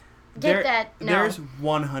 No! No. There's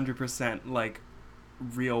 100%, like,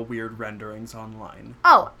 real weird renderings online.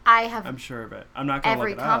 Oh, I'm sure of it. I'm not going to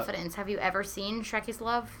look it up. Every confidence. Have you ever seen Shrek is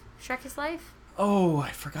Life? Oh, I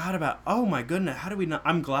forgot about... Oh, my goodness. How do we not...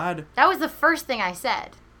 I'm glad... That was the first thing I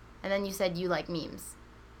said. And then you said you like memes.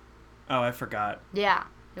 Oh, I forgot. Yeah.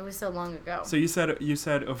 It was so long ago. So you said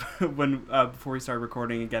when before we started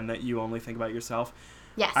recording again that you only think about yourself.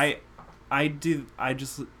 Yes. I do. I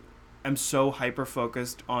just am so hyper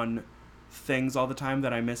focused on things all the time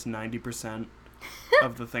that I miss 90%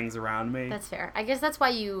 of the things around me. That's fair. I guess that's why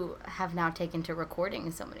you have now taken to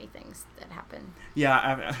recording so many things that happen.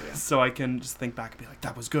 Yeah, so I can just think back and be like,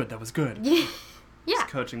 that was good. Yeah. Just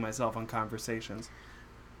coaching myself on conversations.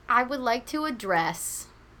 I would like to address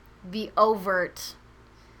the overt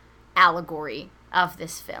allegory of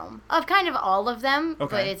this film. Of kind of all of them,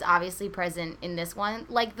 Okay. but it's obviously present in this one.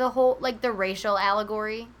 Like the racial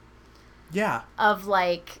allegory Yeah. of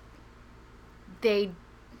like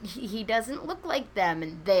he doesn't look like them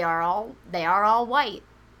and they are all white.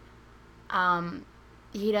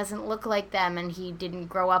 He doesn't look like them and he didn't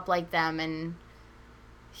grow up like them and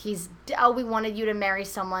we wanted you to marry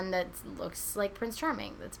someone that looks like Prince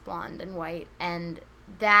Charming, that's blonde and white. And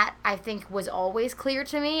that, I think, was always clear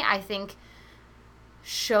to me. I think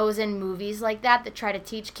shows and movies like that try to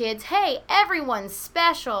teach kids, hey, everyone's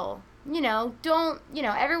special.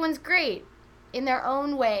 Everyone's great in their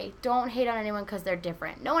own way. Don't hate on anyone because they're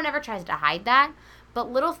different. No one ever tries to hide that. But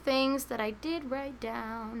little things that I did write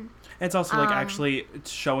down. It's also like actually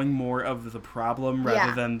showing more of the problem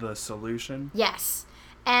rather than the solution. Yes.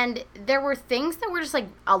 And there were things that were just like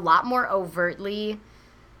a lot more overtly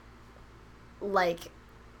like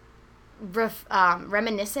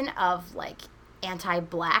reminiscent of like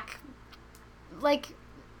anti-black like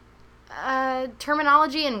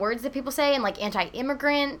terminology and words that people say, and like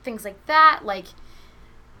anti-immigrant, things like that. Like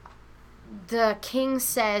the king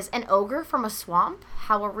says, an ogre from a swamp?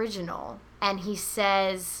 How original. And he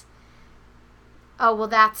says, oh, well,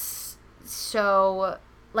 that's so,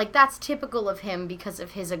 like, that's typical of him because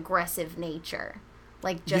of his aggressive nature.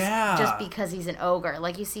 Like, just because he's an ogre.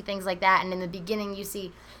 Like, you see things like that, and in the beginning you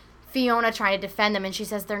see Fiona trying to defend them, and she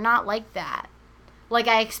says, they're not like that. Like,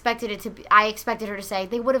 I expected her to say,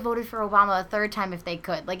 they would have voted for Obama a third time if they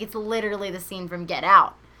could. Like, it's literally the scene from Get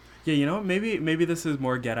Out. Yeah, you know what? Maybe this is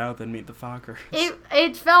more Get Out than Meet the Fockers.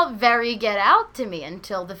 It felt very Get Out to me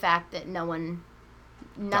until the fact that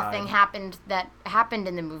nothing happened that happened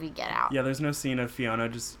in the movie Get Out. Yeah, there's no scene of Fiona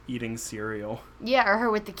just eating cereal. Yeah, or her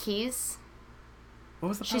with the keys. What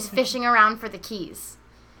was the She's fishing around for the keys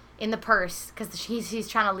in the purse because he's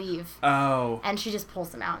trying to leave. Oh. And she just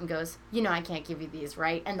pulls them out and goes, I can't give you these,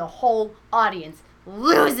 right? And the whole audience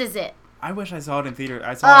loses it. I wish I saw it in theater.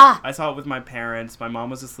 I saw it with my parents. My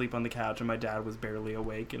mom was asleep on the couch and my dad was barely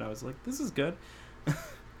awake, and I was like, this is good.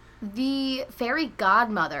 The fairy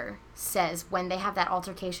godmother says when they have that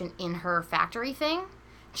altercation in her factory thing,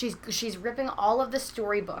 she's ripping all of the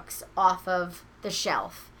storybooks off of the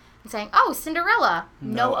shelf and saying, oh, Cinderella,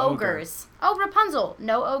 no ogres. Oh, Rapunzel,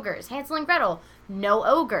 no ogres. Hansel and Gretel, no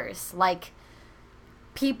ogres. Like,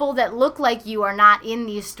 people that look like you are not in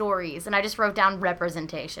these stories. And I just wrote down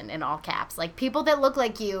representation in all caps. Like, people that look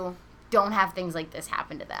like you don't have things like this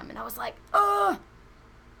happen to them. And I was like, ugh.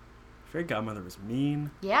 Fairy godmother was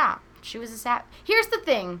mean. Yeah, she was a sap. Here's the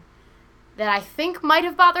thing that I think might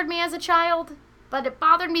have bothered me as a child, but it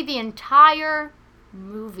bothered me the entire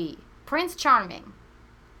movie. Prince Charming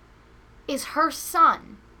is her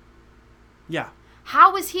son. Yeah.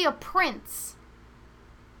 How is he a prince?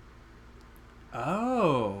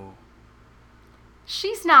 Oh.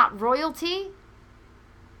 She's not royalty.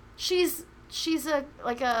 She's a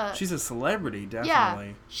She's a celebrity, definitely.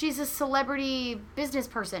 Yeah, she's a celebrity business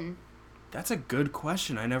person. That's a good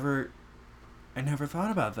question. I never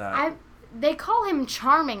thought about that. They call him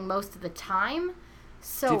Charming most of the time.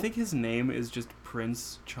 So do you think his name is just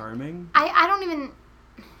Prince Charming? I don't even...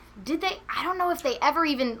 Did they... I don't know if they ever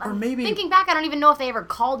even... Or maybe... Thinking back, I don't even know if they ever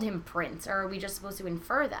called him Prince, or are we just supposed to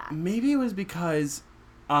infer that? Maybe it was because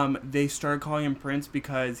they started calling him Prince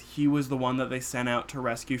because he was the one that they sent out to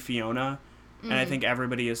rescue Fiona. And I think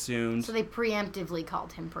everybody assumed... So they preemptively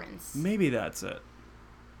called him Prince. Maybe that's it.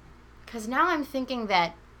 Because now I'm thinking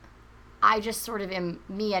that I just sort of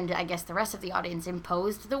me and I guess the rest of the audience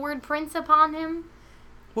imposed the word Prince upon him.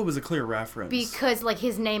 What was a clear reference? Because, like,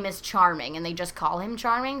 his name is Charming, and they just call him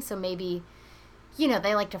Charming, so maybe,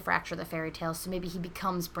 they like to fracture the fairy tale, so maybe he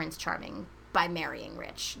becomes Prince Charming by marrying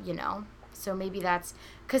rich, So maybe that's...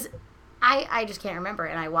 Because I just can't remember,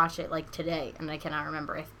 and I watched it, like, today, and I cannot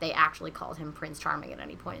remember if they actually called him Prince Charming at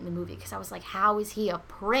any point in the movie, because I was like, how is he a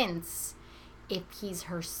prince if he's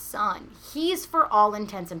her son? He's, for all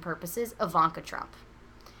intents and purposes, Ivanka Trump.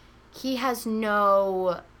 He has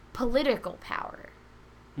no political power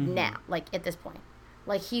now, like, at this point.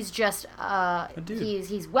 Like, he's just, a dude.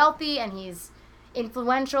 He's wealthy and he's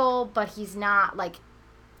influential, but he's not, like,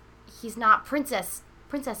 he's not princess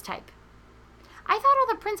type. I thought all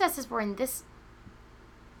the princesses were in this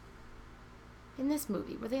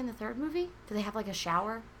movie. Were they in the third movie? Do they have, like, a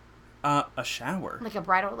shower? A shower. Like a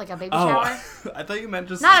bridal, like a baby Oh, shower? I thought you meant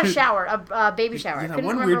just... Not a shower, a baby shower. Yeah, that Couldn't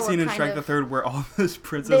one remember weird scene in what Shrek kind the of- Third where all those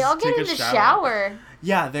princesses They all take get in a the shower.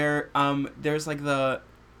 Yeah, there's like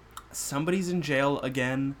somebody's in jail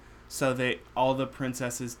again, so all the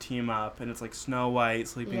princesses team up, and it's like Snow White,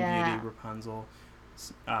 Sleeping Yeah. Beauty, Rapunzel.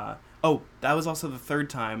 That was also the third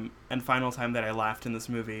time and final time that I laughed in this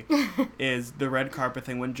movie, is the red carpet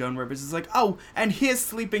thing when Joan Rivers is like, oh, and here's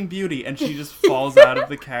Sleeping Beauty, and she just falls out of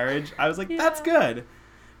the carriage. I was like, that's good.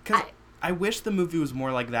 Because I wish the movie was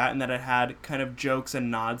more like that, and that it had kind of jokes and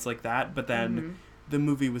nods like that, but then the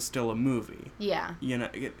movie was still a movie. Yeah. You know,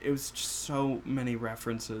 it was just so many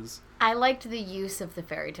references. I liked the use of the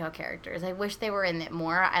fairy tale characters. I wish they were in it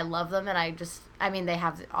more. I love them, and they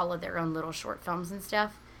have all of their own little short films and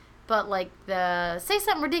stuff. But, like, say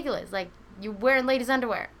something ridiculous. Like, you're wearing ladies'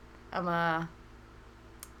 underwear. I'm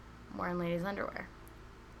wearing ladies' underwear.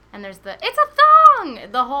 And there's it's a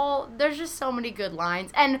thong! There's just so many good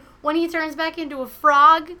lines. And when he turns back into a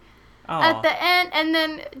frog at the end, and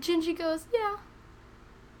then Gingy goes, yeah,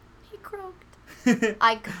 he croaked.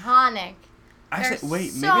 Iconic. Actually,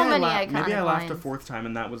 wait, so maybe many I laughed a lines. fourth time,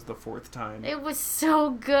 and that was the fourth time. It was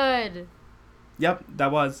so good. Yep, that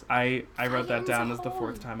was. I wrote that Titans down as the hold.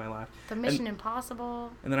 fourth time I laughed. The Mission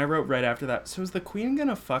Impossible. And then I wrote right after that, so is the queen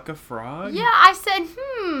gonna fuck a frog? Yeah, I said,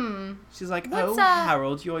 She's like, What's oh, up?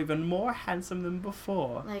 Harold, you're even more handsome than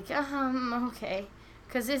before. Like, okay.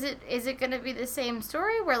 Because is it going to be the same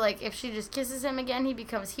story where, like, if she just kisses him again, he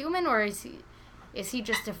becomes human, or is he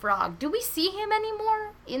just a frog? Do we see him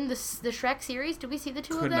anymore in the Shrek series? Do we see the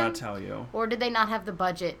two of them? Could not tell you. Or did they not have the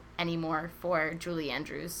budget anymore for Julie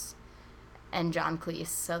Andrews and John Cleese,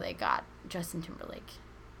 so they got Justin Timberlake?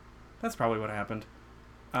 That's probably what happened.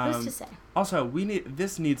 Who's to say? Also,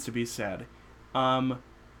 this needs to be said.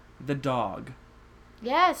 The dog.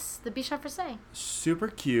 Yes, the Bichon Frise. Super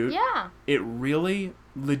cute. Yeah. It really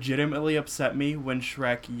legitimately upset me when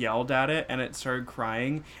Shrek yelled at it and it started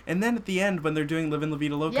crying. And then at the end, when they're doing Livin' La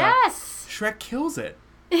Vida Loca, Yes! Shrek kills it.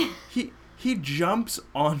 He jumps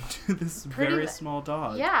onto this very small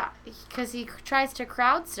dog. Yeah, because he tries to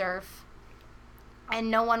crowd surf, and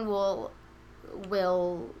no one will.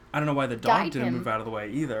 I don't know why the dog Guide didn't him. move out of the way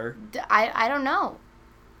either. I don't know,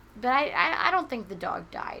 but I don't think the dog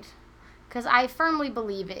died, because I firmly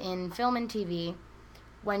believe in film and TV,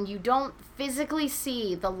 when you don't physically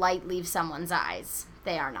see the light leave someone's eyes,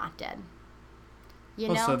 they are not dead. You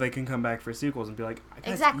know? So they can come back for sequels and be like,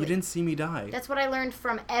 guys, Exactly. you didn't see me die. That's what I learned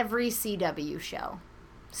from every CW show.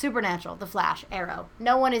 Supernatural, The Flash, Arrow.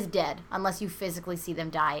 No one is dead unless you physically see them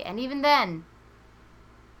die. And even then,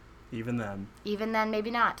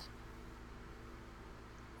 maybe not.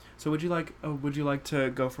 So would you like to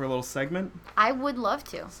go for a little segment? I would love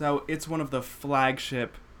to. So it's one of the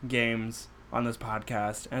flagship games on this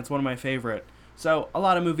podcast, and it's one of my favorite. So a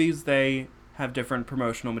lot of movies, they have different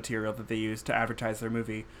promotional material that they use to advertise their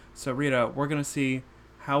movie. So Rita, we're going to see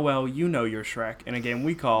how well you know your Shrek in a game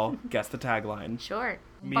we call Guess the Tagline. Sure.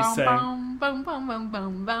 Me saying,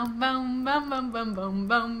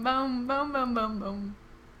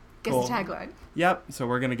 Guess Cool. the tagline. yep, so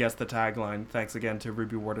we're going to guess the tagline. Thanks again to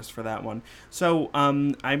Ruby Wardis for that one. So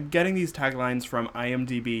I'm getting these taglines from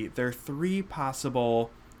IMDb. There are 3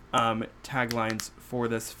 possible taglines for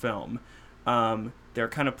this film. They're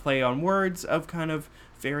kind of play on words of kind of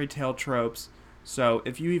fairy tale tropes. So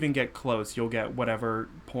if you even get close, you'll get whatever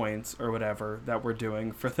points or whatever that we're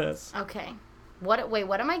doing for this. Okay. What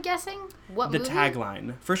am I guessing? What The movie?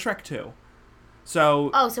 tagline for Shrek 2.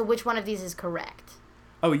 So, Oh, so which one of these is correct?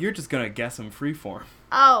 you're just going to guess them freeform.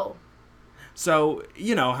 Oh. So,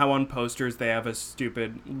 you know how on posters they have a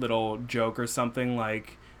stupid little joke or something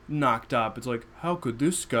like Knocked Up. It's like, how could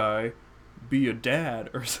this guy be a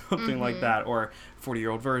dad or something like that? Or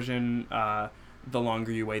 40-year-old version, the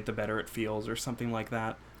longer you wait, the better it feels or something like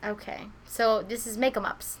that. Okay. So this is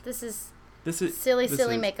make-em-ups. This is silly this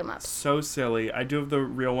is make-em-ups. So silly. I do have the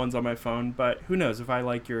real ones on my phone, but who knows if I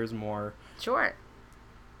like yours more. Sure.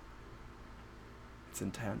 It's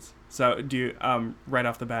intense. So, do you right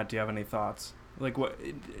off the bat, do you have any thoughts? Like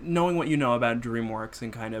knowing what you know about DreamWorks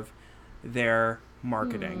and kind of their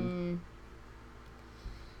marketing.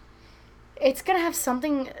 It's gonna have some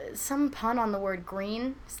pun on the word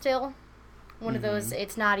green still. One of those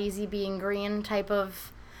it's not easy being green type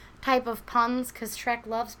of puns, because Shrek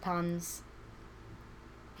loves puns.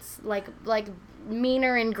 It's like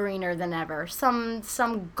meaner and greener than ever.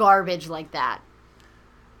 Some garbage like that.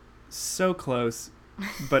 So close,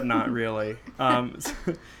 but not really.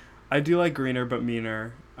 I do like greener but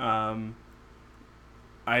meaner. I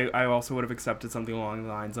also would have accepted something along the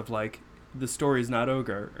lines of like the story's not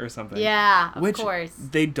ogre or something. Yeah, of which course.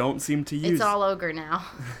 they don't seem to use. It's all ogre now.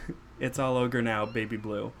 It's all ogre now, baby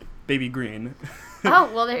blue. Baby green.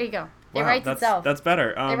 Oh, well, there you go. It Wow, writes that's, itself. That's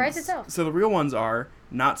better. It writes itself. So the real ones are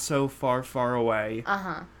Not So Far, Far Away.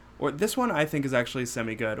 Uh-huh. Or this one I think is actually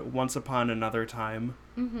semi-good. Once Upon Another Time.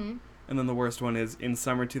 Mm-hmm. And then the worst one is In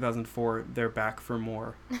Summer 2004, They're Back for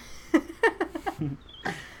More.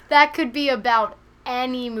 That could be about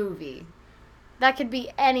any movie. That could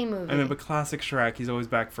be any movie. I mean, but classic Shrek, he's always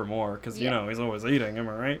back for more, because, you Yeah. know, he's always eating, am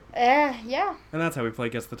I right? Yeah. And that's how we play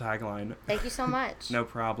Guess the Tagline. Thank you so much. No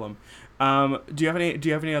problem. Do you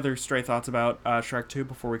have any other stray thoughts about Shrek 2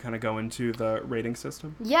 before we kind of go into the rating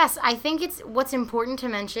system? Yes, I think it's what's important to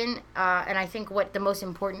mention, and I think what the most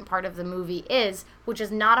important part of the movie is, which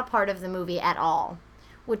is not a part of the movie at all,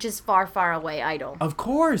 which is Far, Far Away Idol. Of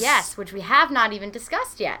course! Yes, which we have not even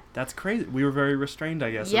discussed yet. That's crazy. We were very restrained, I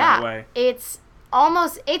guess, in that way. It's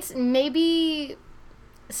maybe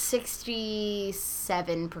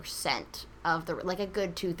 67% of the, like a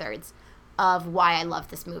good 2/3 of why I love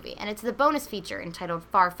this movie. And it's the bonus feature entitled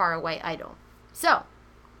Far, Far Away Idol. So,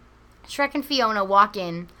 Shrek and Fiona walk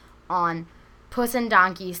in on Puss and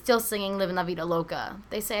Donkey still singing Livin' La Vida Loca.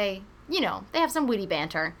 They say, you know, they have some witty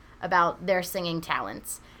banter about their singing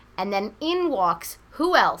talents. And then in walks,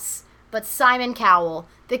 who else but Simon Cowell,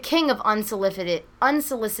 the king of unsolicited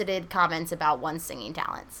comments about one's singing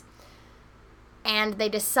talents. And they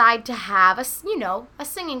decide to have a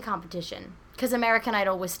singing competition. Because American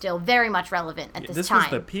Idol was still very much relevant at this time.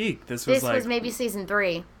 This was the peak. This was maybe season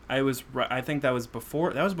 3. I think that was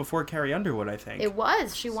before Carrie Underwood, I think. It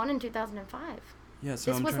was. She won in 2005. Yeah,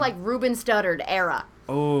 so this I'm was trying like Ruben Studdard era.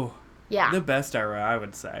 Oh. Yeah. The best era, I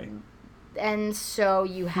would say. And so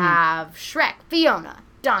you have Shrek, Fiona,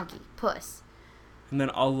 Donkey, Puss. And then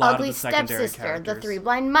a lot Ugly of the secondary Stepsister, characters. the 3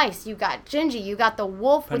 Blind Mice. You got Gingy. You got the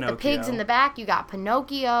wolf with the pigs in the back. You got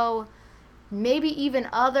Pinocchio. Maybe even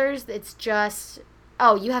others. It's just...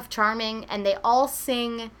 Oh, you have Charming. And they all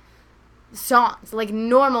sing songs. Like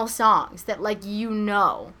normal songs that like you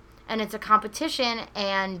know. And it's a competition.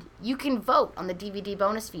 And you can vote on the DVD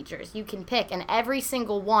bonus features. You can pick. And every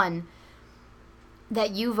single one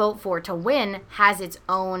that you vote for to win has its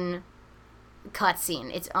own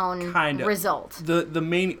cutscene, its own result. The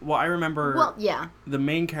main, well, I remember. Well, yeah. The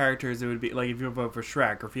main characters, it would be like if you vote for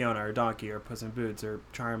Shrek or Fiona or Donkey or Puss in Boots or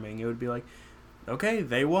Charming, it would be like, okay,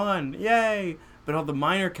 they won, yay! But all the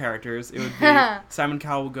minor characters, it would be Simon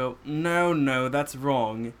Cowell would go, no, that's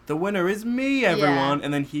wrong. The winner is me, everyone,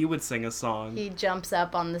 and then he would sing a song. He jumps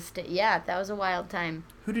up on the stage. Yeah, that was a wild time.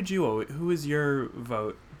 Who was your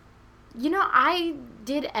vote? You know, I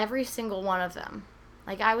did every single one of them.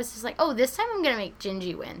 Like, I was just like, oh, this time I'm going to make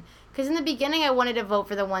Gingy win. Because in the beginning, I wanted to vote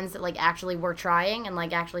for the ones that, like, actually were trying and,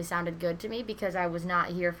 like, actually sounded good to me because I was not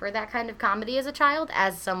here for that kind of comedy as a child,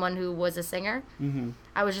 as someone who was a singer. Mm-hmm.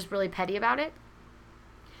 I was just really petty about it.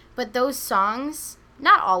 But those songs,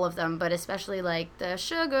 not all of them, but especially, like, the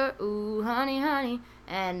Sugar, Ooh, Honey, Honey,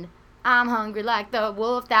 and I'm Hungry Like the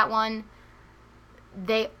Wolf, that one,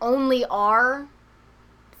 they only are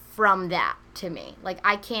from that to me. Like,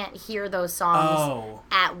 I can't hear those songs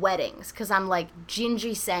at weddings because I'm like,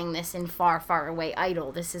 Gingy sang this in Far, Far Away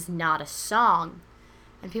Idol. This is not a song.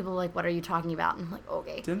 And people are like, what are you talking about? And I'm like,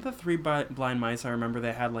 okay. Didn't the 3 Blind Mice, I remember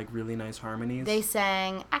they had, like, really nice harmonies? They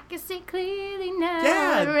sang, I can see clearly now,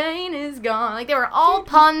 Yeah. the rain is gone. Like, they were all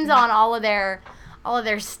puns on all of their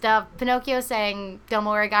stuff. Pinocchio sang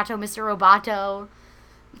Domo Arigato, Mr. Roboto.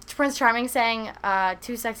 Prince Charming sang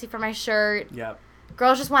Too Sexy for My Shirt. Yep.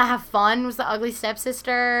 Girls Just Want to Have Fun was the Ugly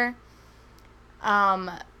Stepsister.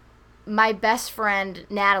 My best friend,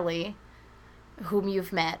 Natalie, whom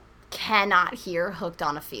you've met, cannot hear Hooked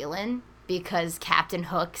on a Feelin' because Captain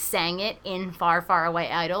Hook sang it in Far, Far Away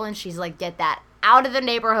Idol, and she's like, get that out of the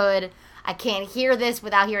neighborhood. I can't hear this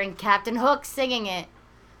without hearing Captain Hook singing it.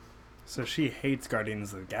 So she hates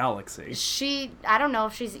Guardians of the Galaxy. I don't know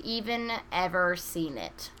if she's even ever seen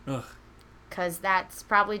it. Ugh. Because that's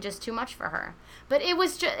probably just too much for her. But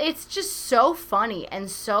it's just so funny and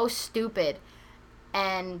so stupid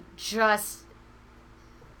and just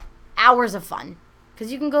hours of fun.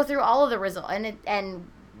 Because you can go through all of the results.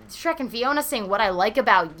 And Shrek and Fiona sing What I Like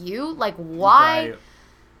About You. Like, why? Right.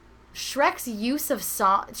 Shrek's use of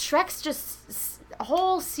Shrek's just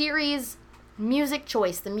whole series music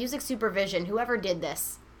choice, the music supervision, whoever did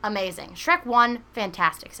this, amazing. Shrek 1,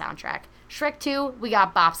 fantastic soundtrack. Shrek 2, we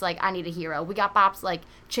got bops like I Need a Hero. We got bops like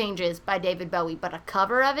Changes by David Bowie, but a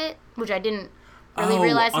cover of it, which I didn't really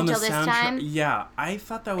realize until this time. Yeah, I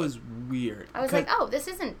thought that was weird. I was like, oh, this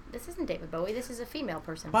isn't David Bowie. This is a female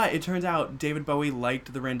person. But it turns out David Bowie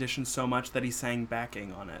liked the rendition so much that he sang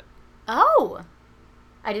backing on it. Oh,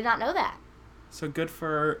 I did not know that. So good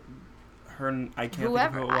for her. I can't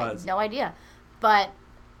Whoever, think of who it I was. have no idea. But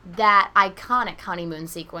that iconic honeymoon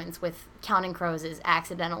sequence with Counting Crows is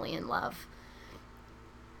Accidentally in Love.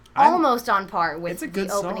 Almost on par with It's a the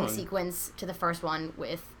good opening song. sequence to the first one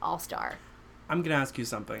with All Star. I'm gonna ask you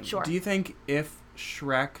something. Sure. Do you think if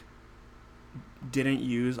Shrek didn't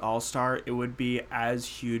use All Star, it would be as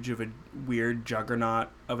huge of a weird juggernaut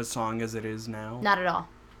of a song as it is now? Not at all.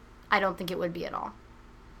 I don't think it would be at all.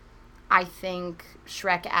 I think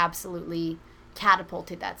Shrek absolutely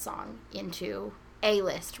catapulted that song into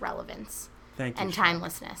A-list relevance Thank you. and Shrek.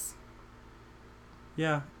 timelessness.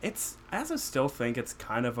 Yeah, I also still think it's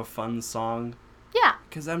kind of a fun song Yeah.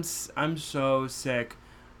 because I'm so sick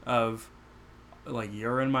of like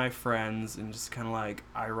You're in My Friends and just kind of like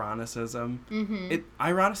ironicism. Mm-hmm.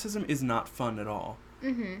 Ironicism is not fun at all.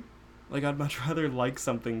 Mm-hmm. Like I'd much rather like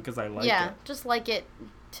something because I like Yeah, it. just like it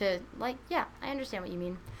to, like, yeah, I understand what you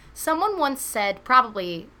mean. Someone once said,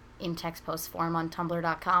 probably in text post form on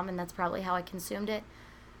Tumblr.com, and that's probably how I consumed it,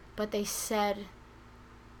 but they said,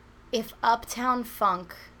 if Uptown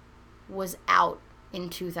Funk was out in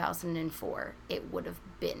 2004, it would have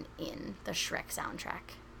been in the Shrek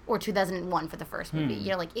soundtrack. Or 2001 for the first movie.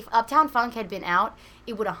 You know, like, if Uptown Funk had been out,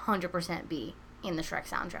 it would 100% be in the Shrek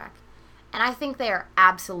soundtrack. And I think they are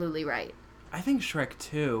absolutely right. I think Shrek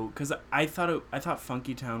too, because I thought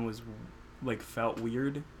Funky Town was like felt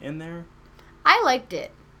weird in there. I liked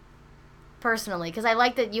it, personally, because I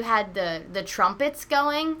liked that you had the trumpets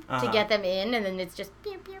going to get them in, and then it's just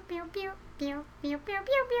pew, pew, pew, pew, pew, pew, pew, pew,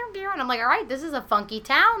 pew, pew, and I'm like, all right, this is a funky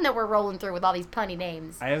town that we're rolling through with all these punny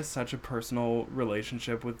names. I have such a personal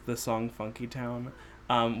relationship with the song Funky Town.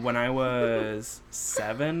 When I was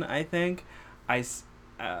 7, I think, I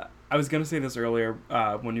was going to say this earlier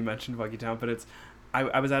when you mentioned Funky Town, but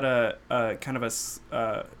I was at a kind of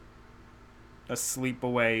a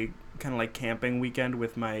sleepaway kind of like camping weekend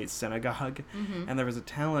with my synagogue, and there was a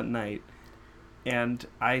talent night, and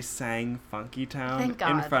I sang Funky Town Thank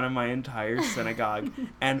God. in front of my entire synagogue,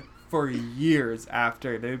 and for years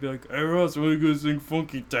after, they would be like, "Hey Ross, when are you gonna sing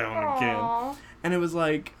Funky Town again?" Aw. And it was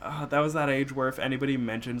like, that was that age where if anybody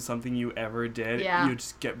mentioned something you ever did, Yeah. you'd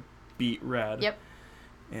just get beat red. Yep.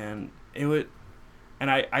 And it would, and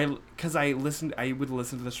I would listen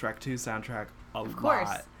to the Shrek 2 soundtrack a course.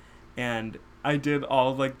 lot. And I did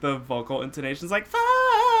all like the vocal intonations like,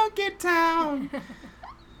 Funky Town!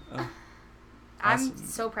 I'm Awesome.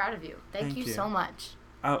 so proud of you. Thank you so much.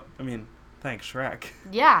 Oh, I mean, thanks Shrek.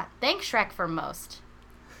 Yeah, thanks Shrek for most.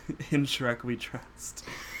 In Shrek we trust.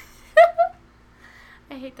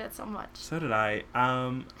 I hate that so much. So did I.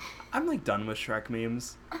 I'm like done with Shrek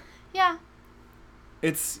memes. Yeah.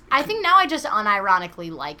 It's I think now I just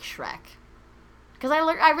unironically like Shrek. Because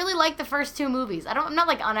I really like the first 2 movies. I'm not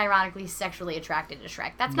like unironically sexually attracted to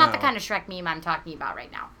Shrek. That's not the No. kind of Shrek meme I'm talking about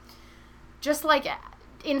right now. Just like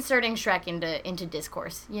inserting Shrek into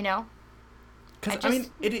discourse, you know? because I I mean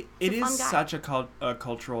just- it he's a is fun guy. such a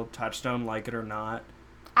cultural touchstone, like it or not.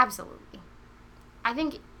 Absolutely. I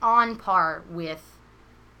think on par with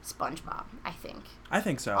SpongeBob, I think. I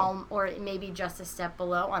think so. Or maybe just a step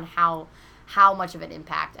below on how much of an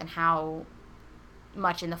impact and how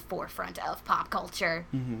much in the forefront of pop culture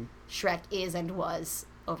Shrek is and was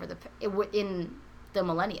in the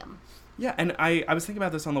millennium. Yeah, and I was thinking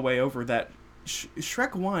about this on the way over that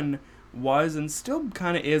Shrek 1 was and still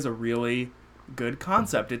kind of is a really good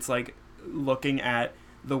concept. It's like looking at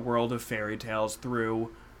the world of fairy tales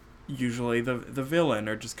through usually the villain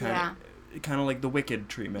or just kind of like the Wicked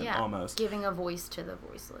treatment almost. Giving a voice to the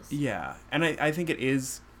voiceless. Yeah, and I think it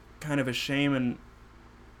is kind of a shame and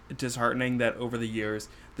disheartening that over the years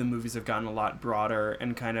the movies have gotten a lot broader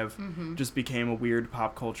and kind of just became a weird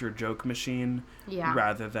pop culture joke machine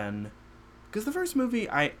rather than because the first movie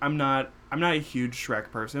I'm not a huge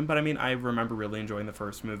Shrek person, but I mean I remember really enjoying the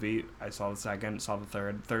first movie. I saw the second, saw the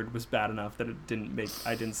third was bad enough that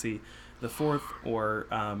I didn't see the fourth or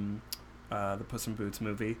the Puss in Boots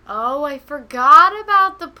movie. Oh, I forgot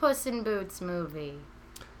about the Puss in Boots movie.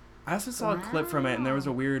 I also saw a clip from it and there was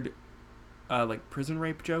a weird like prison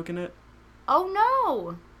rape joke in it. Oh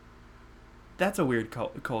no. That's a weird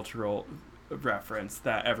cultural reference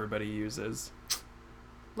that everybody uses.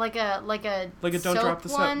 Like a Don't soap Drop the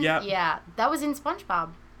Soap, one? yeah. Yeah, that was in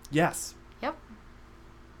SpongeBob. Yes. Yep.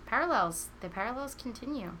 Parallels. The parallels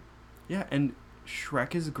continue. Yeah, and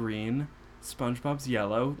Shrek is green, SpongeBob's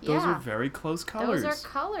yellow. Those Yeah. are very close colors. Those are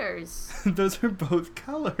colors. Those are both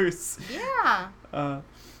colors. Yeah.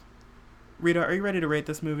 Rita, are you ready to rate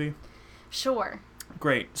this movie? Sure.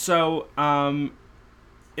 Great. So,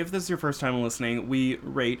 if this is your first time listening, we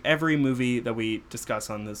rate every movie that we discuss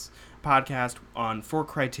on this podcast on 4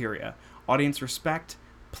 criteria: audience respect,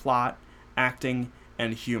 plot, acting,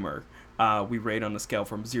 and humor. We rate on a scale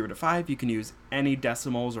from 0 to 5. You can use any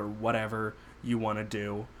decimals or whatever you want to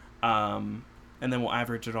do. And then we'll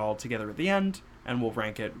average it all together at the end, and we'll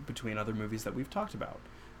rank it between other movies that we've talked about.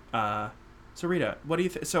 So Rita, what do you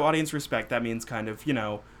so audience respect, that means kind of,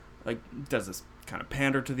 like, does this kind of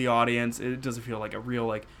pander to the audience? Does it feel like a real,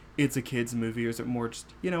 like, it's a kid's movie, or is it more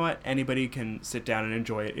just, you know what, anybody can sit down and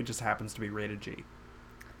enjoy it, it just happens to be rated G?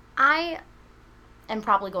 I am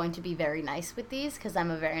probably going to be very nice with these because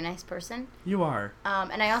I'm a very nice person. You are.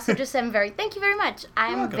 And I also just am thank you very much.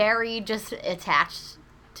 I'm welcome. very just attached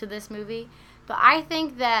to this movie. But I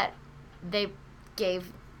think that they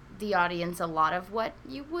gave the audience a lot of what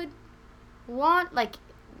you would want. Like,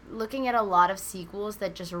 looking at a lot of sequels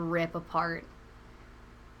that just rip apart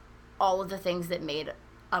all of the things that made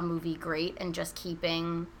a movie great and just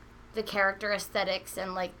keeping the character aesthetics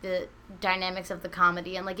and, like, the dynamics of the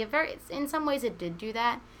comedy. And, like, in some ways it did do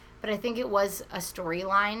that. But I think it was a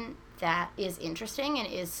storyline that is interesting and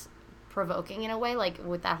is provoking in a way, like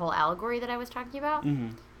with that whole allegory that I was talking about.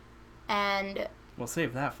 Mm-hmm. And We'll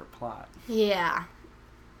save that for plot. yeah.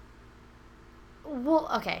 Well,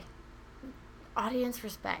 okay. Audience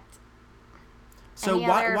respect. So Any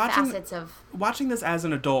other facets of... watching this as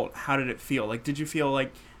an adult, how did it feel? Like, did you feel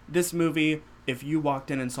like this movie, if you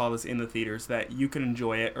walked in and saw this in the theaters, that you could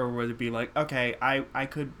enjoy it? Or would it be like, okay, I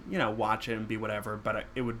could, watch it and be whatever, but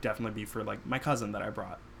it would definitely be for, like, my cousin that I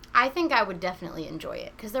brought? I think I would definitely enjoy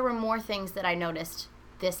it because there were more things that I noticed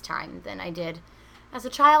this time than I did as a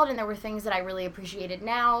child, and there were things that I really appreciated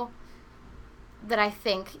now that I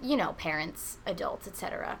think, parents, adults,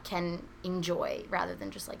 etc. can enjoy rather than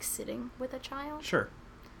just, like, sitting with a child. Sure.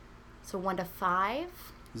 So 1 to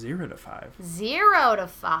 5? 0 to 5. 0 to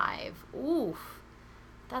 5. Oof.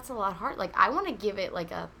 That's a lot hard. Like, I want to give it,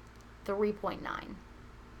 like, a 3.9.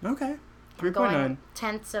 Okay. I'm 3.9. going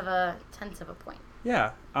tenths of a point.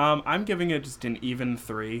 Yeah. I'm giving it just an even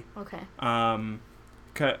 3. Okay.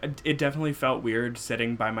 It definitely felt weird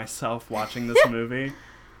sitting by myself watching this movie.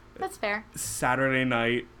 That's fair. Saturday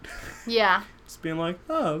night. Yeah. Just being like,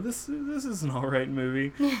 oh, this is an alright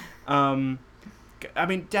movie. I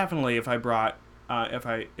mean, definitely if I brought, if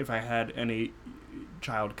I had any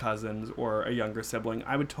child cousins or a younger sibling,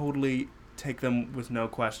 I would totally take them with no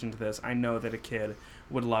question to this. I know that a kid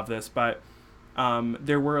would love this, but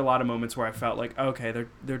there were a lot of moments where I felt like, okay,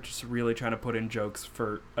 they're just really trying to put in jokes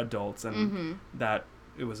for adults, and that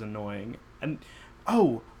it was annoying. And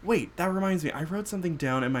oh, wait, that reminds me. I wrote something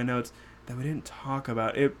down in my notes that we didn't talk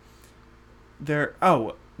about. There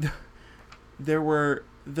were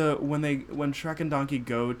when Shrek and Donkey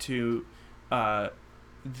go to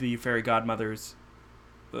the fairy godmother's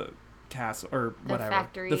castle or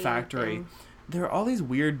whatever, the factory. Thing. There are all these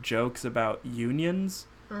weird jokes about unions.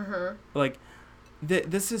 Like,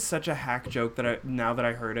 this is such a hack joke that now that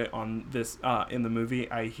I heard it on this in the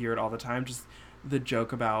movie, I hear it all the time. Just the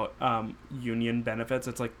joke about union benefits.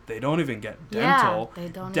 It's like, they don't even get dental. Yeah, they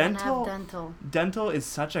don't even have dental. Dental is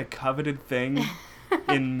such a coveted thing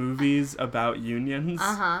in movies about unions.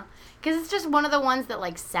 Because it's just one of the ones that,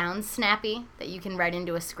 like, sounds snappy that you can write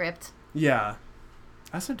into a script. Yeah.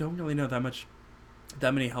 I also don't really know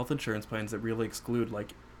that many health insurance plans that really exclude,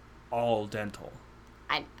 like, all dental.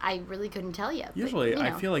 I really couldn't tell you. Usually, but,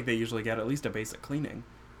 I feel like they usually get at least a basic cleaning.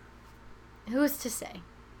 Who's to say?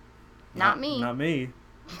 Not me. Not me.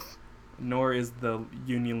 Nor is the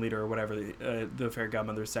union leader or whatever, the fairy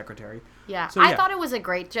godmother's secretary. Yeah. So, I thought it was a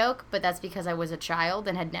great joke, but that's because I was a child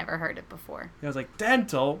and had never heard it before. I was like,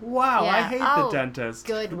 dental? Wow, Yeah. I hate the dentist.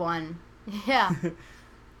 Good one. Yeah.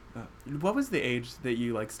 What was the age that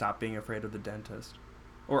you, like, stopped being afraid of the dentist?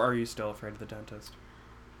 Or are you still afraid of the dentist?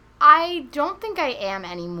 I don't think I am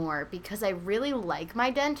anymore because I really like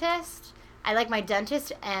my dentist. I like my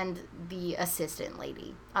dentist and the assistant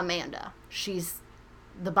lady, Amanda. She's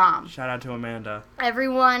the bomb. Shout out to Amanda.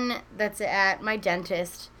 Everyone that's at my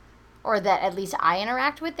dentist, or that at least I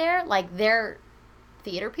interact with there, like, they're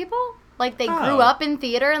theater people. Like, they grew up in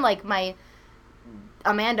theater, and, like, my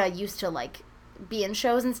Amanda used to, like, be in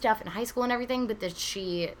shows and stuff in high school and everything, but that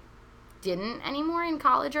she didn't anymore in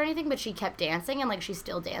college or anything, but she kept dancing, and, like, she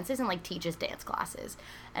still dances and, like, teaches dance classes.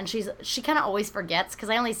 And she kind of always forgets, because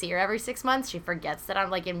I only see her every 6 months. She forgets that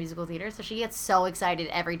I'm, like, in musical theater, so she gets so excited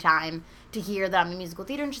every time to hear that I'm in musical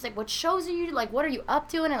theater, and she's like, what shows are you, like, what are you up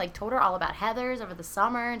to? And I, like, told her all about Heathers over the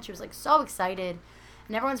summer, and she was, like, so excited,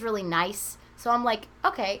 and everyone's really nice. So I'm like,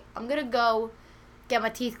 okay, I'm gonna go get my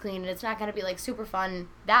teeth cleaned, and it's not gonna be, like, super fun,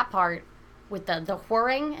 that part with the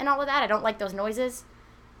whirring and all of that. I don't like those noises.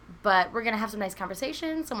 But we're going to have some nice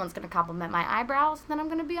conversations. Someone's going to compliment my eyebrows, and then I'm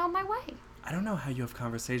going to be on my way. I don't know how you have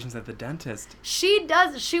conversations at the dentist. She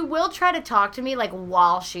does. She will try to talk to me, like,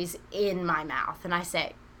 while she's in my mouth. And I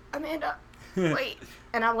say, Amanda, wait.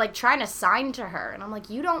 And I'm, like, trying to sign to her. And I'm like,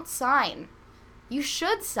 you don't sign. You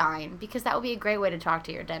should sign, because that would be a great way to talk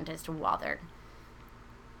to your dentist while they're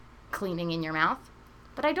cleaning in your mouth.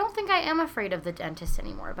 But I don't think I am afraid of the dentist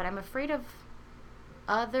anymore. But I'm afraid of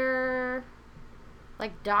other,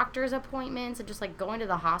 like, doctor's appointments and just, like, going to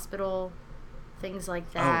the hospital, things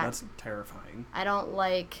like that. Oh, that's terrifying. I don't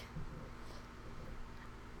like...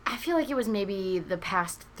 I feel like it was maybe the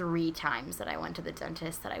past 3 times that I went to the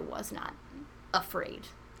dentist that I was not afraid.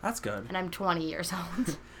 That's good. And I'm 20 years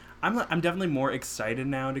old. I'm definitely more excited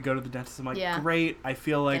now to go to the dentist. I'm like, great. I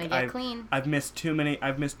feel like I've missed too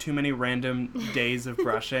many random days of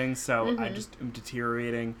brushing, so I just am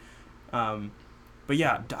deteriorating. But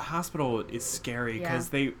yeah, the hospital is scary because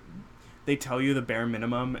they tell you the bare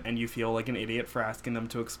minimum, and you feel like an idiot for asking them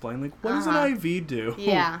to explain, like, what does an IV do?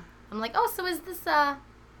 Yeah. I'm like, oh, so is this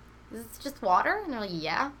just water? And they're like,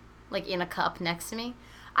 yeah. Like, in a cup next to me.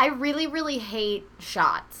 I really, really hate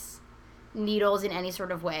shots. Needles in any sort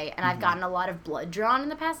of way, and I've gotten a lot of blood drawn in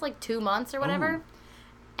the past, like, 2 months or whatever. Ooh.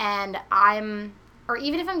 And or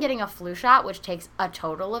even if I'm getting a flu shot, which takes a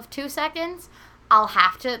total of 2 seconds, I'll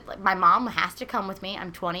have to, like, my mom has to come with me.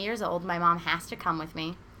 I'm 20 years old. My mom has to come with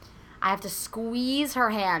me. I have to squeeze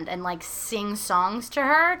her hand and, like, sing songs to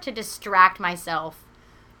her to distract myself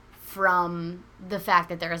from the fact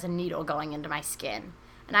that there is a needle going into my skin.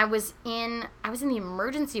 And I was in the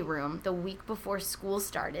emergency room the week before school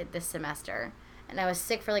started this semester. And I was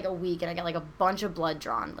sick for, like, a week, and I got, like, a bunch of blood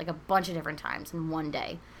drawn, like, a bunch of different times in one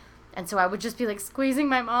day. And so I would just be, like, squeezing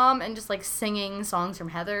my mom and just, like, singing songs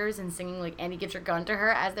from Heathers and singing, like, Annie Get Your Gun to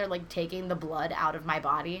her as they're, like, taking the blood out of my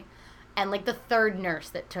body. And, like, the third nurse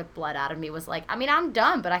that took blood out of me was like, I mean, I'm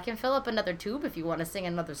done, but I can fill up another tube if you want to sing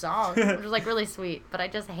another song. Which was, like, really sweet. But I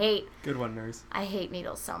just hate... Good one, nurse. I hate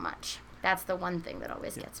needles so much. That's the one thing that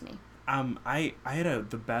always gets me. I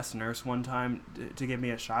had the best nurse one time to give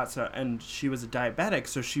me a shot, and she was a diabetic,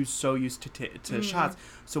 so she was so used to shots.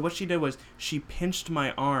 So what she did was she pinched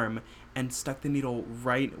my arm and stuck the needle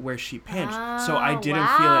right where she pinched, so I didn't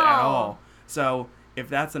feel it at all. So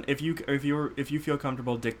if you feel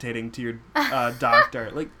comfortable dictating to your doctor,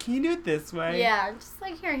 like, can you do it this way? Yeah, just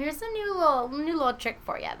like, here's a new little trick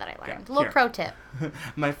for you that I learned. A little pro tip.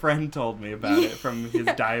 My friend told me about it from his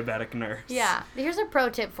diabetic nurse. Yeah, here's a pro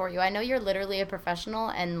tip for you. I know you're literally a professional,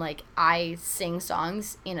 and, like, I sing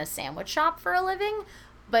songs in a sandwich shop for a living,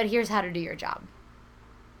 but here's how to do your job.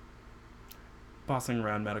 Bossing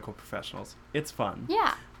around medical professionals. It's fun.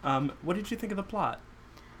 Yeah. What did you think of the plot?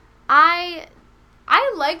 I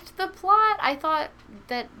liked the plot. I thought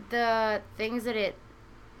that the things that it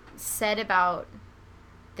said about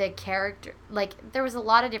the character, like, there was a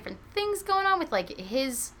lot of different things going on with, like,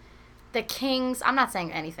 the king's, I'm not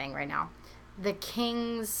saying anything right now, the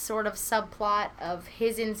king's sort of subplot of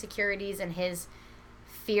his insecurities and his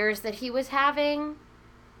fears that he was having,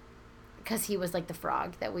 because he was, like, the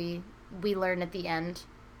frog that we learned at the end.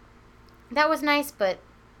 That was nice,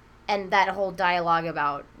 and that whole dialogue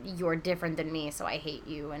about, you're different than me, so I hate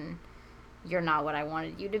you, and you're not what I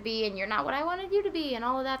wanted you to be, and you're not what I wanted you to be, and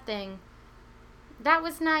all of that thing. That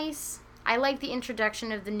was nice. I like the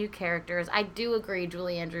introduction of the new characters. I do agree,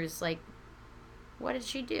 Julie Andrews, like, what did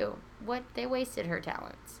she do? They wasted her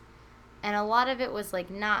talents. And a lot of it was,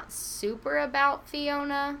 like, not super about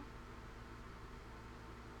Fiona.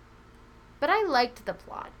 But I liked the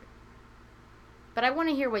plot. But I want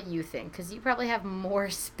to hear what you think, because you probably have more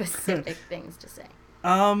specific things to say.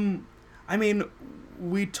 I mean,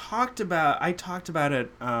 I talked about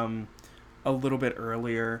it a little bit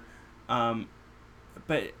earlier,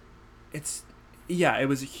 but it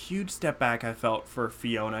was a huge step back, I felt, for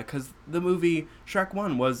Fiona, because the movie Shrek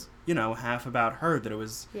 1 was, half about her, that it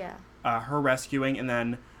was her rescuing and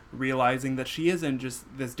then realizing that she isn't just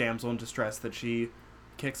this damsel in distress, that she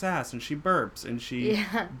kicks ass and she burps and she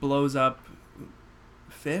blows up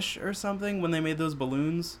fish or something when they made those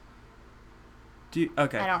balloons.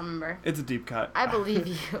 Okay. I don't remember. It's a deep cut. I believe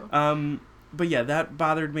you. But yeah, that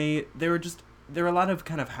bothered me. There were a lot of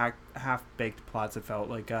kind of half-baked plots, it felt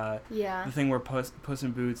like. The thing where Puss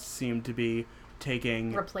in Boots seemed to be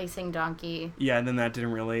replacing Donkey. Yeah, and then that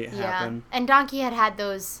didn't really happen. And Donkey had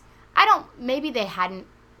those, maybe they hadn't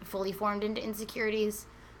fully formed into insecurities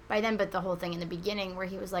by then, but the whole thing in the beginning where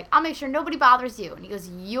he was like, I'll make sure nobody bothers you. And he goes,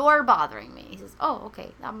 you're bothering me. He says, oh,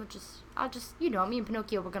 okay. I'll just, me and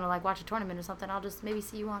Pinocchio, we're going to, like, watch a tournament or something. I'll just maybe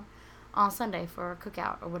see you on Sunday for a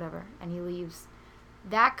cookout or whatever. And he leaves.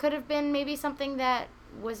 that could have been maybe something that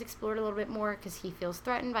was explored a little bit more because he feels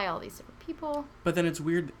threatened by all these different people. But then it's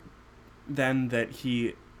weird then that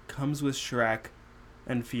he comes with Shrek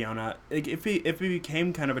and Fiona. Like, if it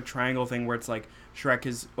became kind of a triangle thing where it's like Shrek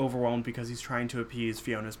is overwhelmed because he's trying to appease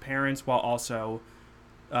Fiona's parents while also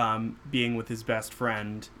being with his best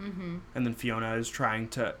friend, and then Fiona is trying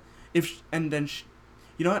to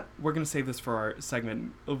you know what? We're going to save this for our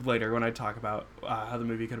segment of later when I talk about how the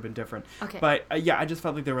movie could have been different. Okay. But, I just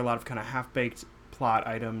felt like there were a lot of kind of half-baked plot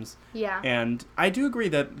items. Yeah. And I do agree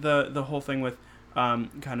that the whole thing with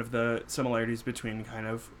kind of the similarities between kind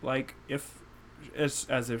of like as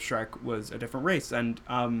if Shrek was a different race. And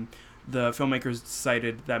the filmmakers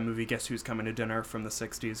cited that movie Guess Who's Coming to Dinner from the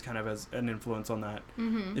 60s kind of as an influence on that.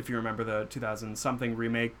 Mm-hmm. If you remember the 2000-something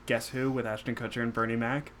remake Guess Who with Ashton Kutcher and Bernie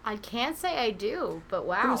Mac. I can't say I do, but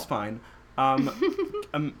wow. It was fine.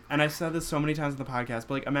 And I've said this so many times on the podcast,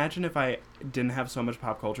 but like, imagine if I didn't have so much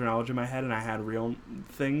pop culture knowledge in my head and I had real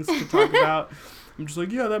things to talk about. I'm just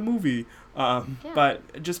like, yeah, that movie.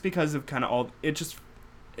 But just because of kind of all, it just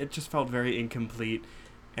felt very incomplete,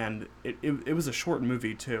 and it was a short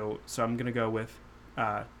movie too. So I'm gonna go with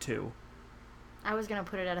 2. I was gonna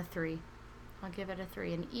put it at a 3. I'll give it a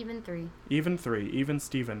 3, an even 3. Even 3, even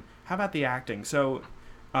Steven. How about the acting? So,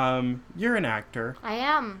 you're an actor. I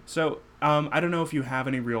am. So, I don't know if you have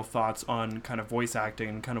any real thoughts on kind of voice acting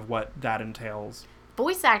and kind of what that entails.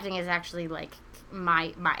 Voice acting is actually like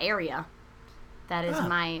my area. That is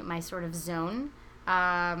my sort of zone.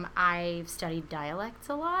 I've studied dialects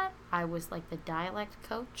a lot. I was like the dialect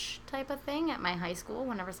coach type of thing at my high school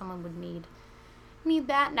whenever someone would need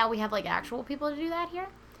that. Now we have like actual people to do that here.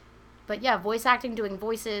 But yeah, voice acting, doing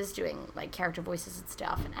voices, doing like character voices and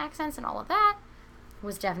stuff and accents and all of that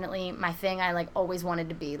was definitely my thing. I like always wanted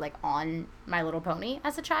to be like on My Little Pony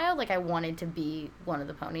as a child. Like I wanted to be one of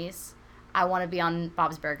the ponies. I want to be on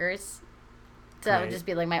Bob's Burgers. So that would just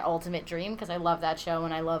be like my ultimate dream because I love that show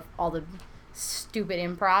and I love all the stupid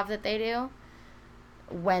improv that they do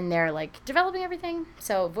when they're like developing everything.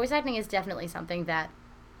 So voice acting is definitely something that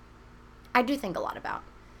I do think a lot about.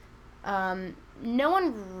 No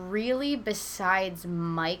one really besides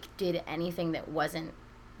Mike did anything that wasn't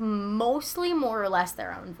mostly more or less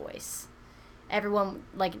their own voice. Everyone,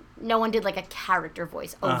 like, no one did like a character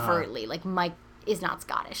voice overtly. Like Mike is not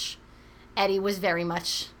Scottish. Eddie was very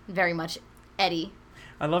much Eddie.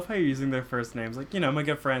 I love how you're using their first names. Like, you know, my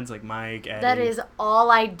good friends like Mike, Eddie. That is all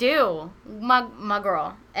I do. My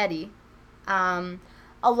girl, Eddie.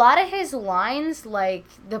 A lot of his lines, like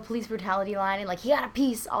the police brutality line and like he got a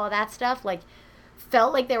piece, all of that stuff, like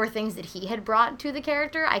felt like there were things that he had brought to the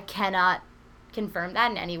character. I cannot confirm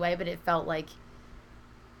that in any way, but it felt like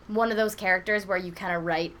one of those characters where you kind of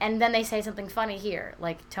write and then they say something funny here.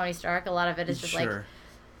 Like Tony Stark, a lot of it is just like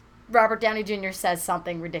Robert Downey Jr. says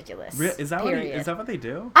something ridiculous. Is that what they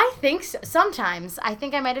do? I think so. Sometimes. I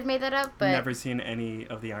think I might have made that up, but never seen any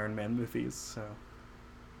of the Iron Man movies, so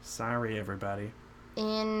sorry everybody.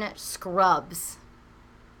 In Scrubs,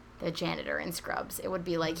 the janitor in Scrubs, it would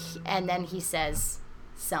be like, and then he says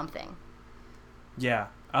something. Yeah.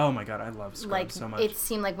 Oh my god, I love Scrubs so much. It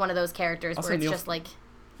seemed like one of those characters also, where it's just like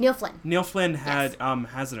Neil Flynn. Neil Flynn has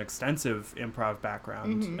an extensive improv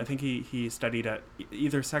background. Mm-hmm. I think he studied at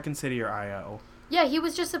either Second City or IO. Yeah, he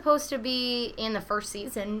was just supposed to be in the first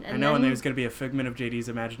season. And and he was going to be a figment of JD's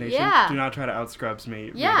imagination. Yeah. Do not try to out-Scrubs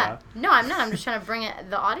me. Yeah. Rita. No, I'm not. I'm just trying to bring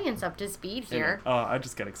the audience up to speed here. Oh, I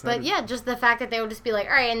just get excited. But yeah, just the fact that they would just be like,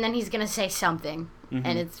 all right, and then he's going to say something. Mm-hmm.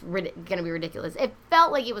 And it's going to be ridiculous. It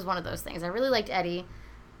felt like it was one of those things. I really liked Eddie.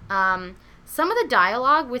 Some of the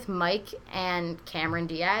dialogue with Mike and Cameron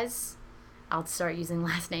Diaz, I'll start using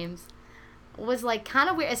last names, was like kind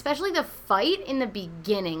of weird, especially the fight in the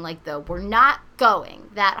beginning, like the we're not going,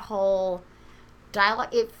 that whole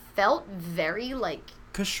dialogue, it felt very like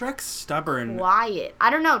because Shrek's stubborn, quiet. I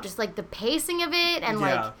don't know, just like the pacing of it and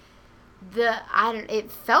like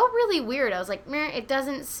it felt really weird. I was like, meh, it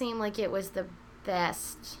doesn't seem like it was the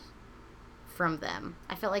best from them.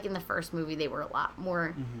 I felt like in the first movie they were a lot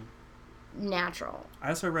more natural. I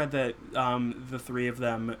also read that the three of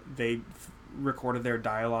them, they recorded their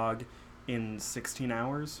dialogue in 16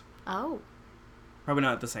 hours. Oh. Probably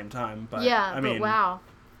not at the same time, but yeah, I mean, wow.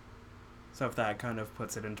 So if that kind of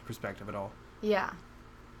puts it into perspective at all. Yeah.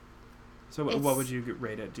 So what would you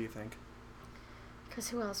rate it, do you think? Because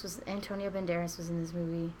who else was... Antonio Banderas was in this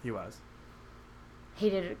movie. He was. He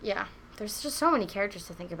did... Yeah. There's just so many characters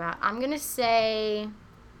to think about. I'm going to say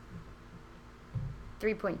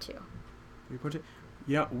 3.2. 3.2?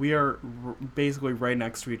 Yeah, we are basically right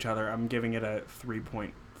next to each other. I'm giving it a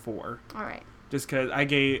 3.4. All right. Just because I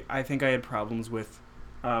think I had problems with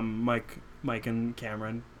Mike Mike and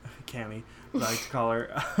Cameron, Cammy, as I like to call her.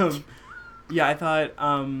 Yeah, I thought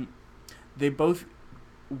they both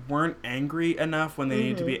weren't angry enough when they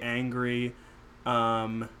needed to be angry.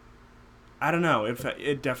 I don't know.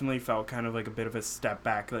 It definitely felt kind of like a bit of a step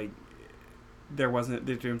back. Like there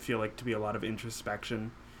didn't feel like to be a lot of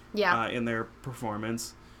introspection. Yeah. In their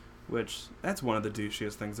performance, which that's one of the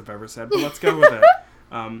douchiest things I've ever said. But let's go with it.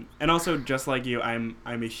 And also, just like you, I'm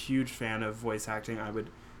a huge fan of voice acting.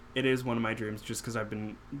 It is one of my dreams, just because I've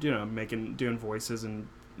been doing voices and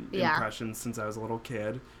impressions since I was a little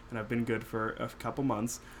kid, and I've been good for a couple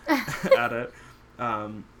months at it.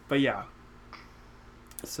 But yeah,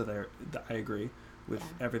 so I agree with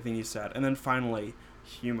everything you said. And then finally,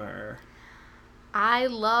 humor. I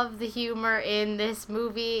love the humor in this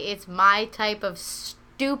movie. It's my type of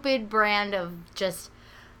stupid brand of just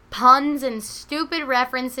puns and stupid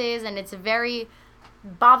references, and it's very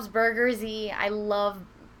Bob's Burgers-y. I love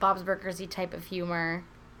Bob's Burgers-y type of humor.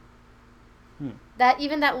 That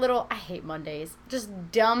little, I hate Mondays,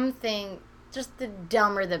 just dumb thing, just the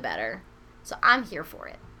dumber the better. So I'm here for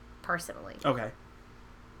it, personally. Okay.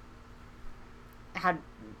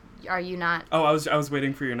 Are you not? Oh, I was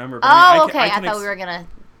waiting for your number. But okay. I thought we were gonna.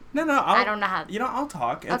 No. I don't know how. I'll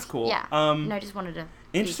talk. It's cool. Yeah. No, I just wanted to.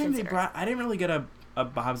 Interesting. I didn't really get a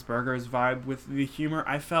Bob's Burgers vibe with the humor.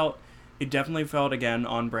 It definitely felt again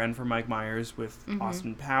on brand for Mike Myers with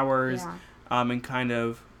Austin Powers, and kind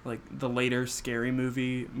of like the later scary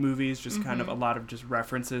movies. Just kind of a lot of just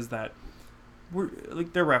references that were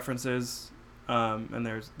like they're references, and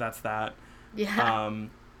that's that. Yeah.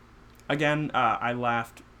 Again, I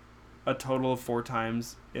laughed a total of 4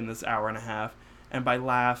 times in this hour and a half. And by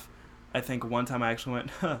laugh, I think one time I actually went,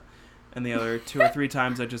 huh. And the other 2 or 3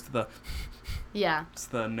 times I just it's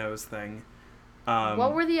the nose thing.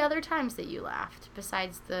 What were the other times that you laughed,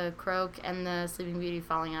 besides the croak and the Sleeping Beauty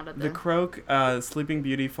falling out of the... The croak, Sleeping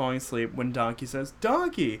Beauty falling asleep when Donkey says,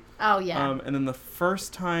 Donkey! Oh, yeah. And then the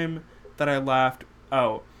first time that I laughed,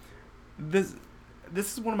 this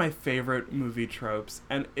is one of my favorite movie tropes,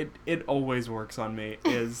 and it always works on me,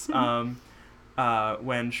 is when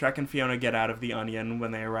Shrek and Fiona get out of the onion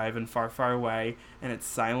when they arrive in Far, Far Away, and it's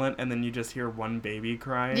silent, and then you just hear one baby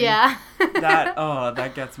crying. Yeah.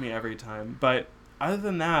 that gets me every time. But other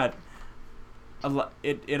than that,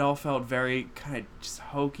 it all felt very kind of just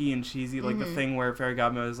hokey and cheesy, like the thing where Fairy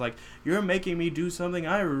Godmother is like, you're making me do something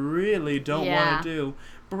I really don't want to do.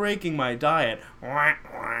 Breaking my diet.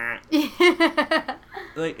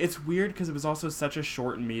 Like, it's weird because it was also such a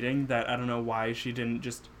short meeting that I don't know why she didn't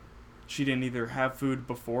either have food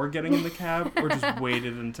before getting in the cab or just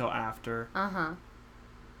waited until after.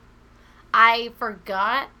 I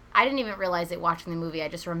forgot. I didn't even realize it watching the movie. I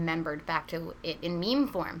just remembered back to it in meme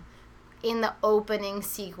form. In the opening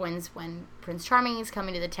sequence when Prince Charming is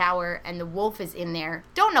coming to the tower and the wolf is in there.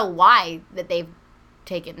 Don't know why that they've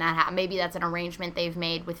taken that. Maybe that's an arrangement they've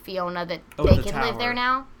made with Fiona that they can live there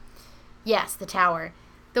now. Yes, the tower.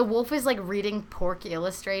 The wolf is like reading Pork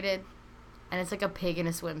Illustrated, and it's like a pig in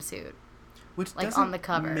a swimsuit. Which like doesn't on the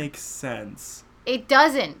cover. Make sense. It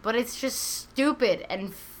doesn't, but it's just stupid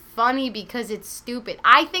and funny because it's stupid.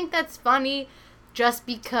 I think that's funny just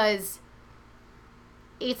because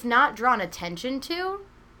it's not drawn attention to.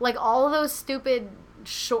 Like all of those stupid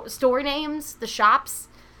store names, the shops,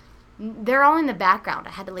 they're all in the background.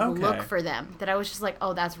 I had to look for them. That I was just like,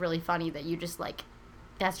 oh, that's really funny that you just like,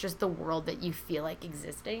 that's just the world that you feel like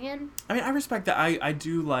existing in. I mean, I respect that. I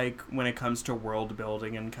do like when it comes to world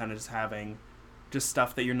building and kind of just having just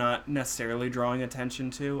stuff that you're not necessarily drawing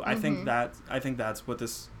attention to. I think that's what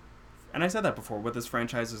this, and I said that before, what this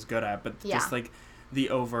franchise is good at, but just like the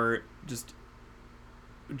overt just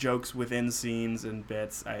jokes within scenes and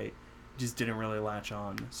bits, I just didn't really latch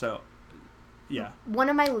on. So, yeah. One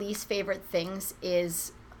of my least favorite things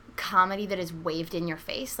is comedy that is waved in your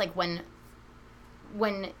face. Like when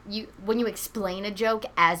you explain a joke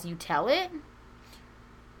as you tell it.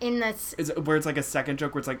 In this, is it where it's like a second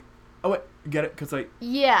joke where it's like, oh wait, get it? Because like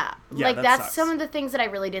like that's sucks. Some of the things that I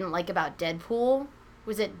really didn't like about Deadpool.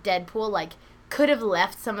 Was it Deadpool like could have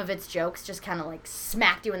left some of its jokes just kind of like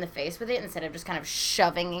smacked you in the face with it instead of just kind of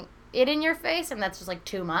shoving it in your face, and that's just like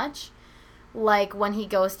too much. Like when he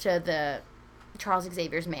goes to the Charles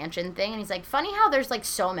Xavier's mansion thing, and he's like, funny how there's like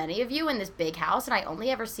so many of you in this big house, and I only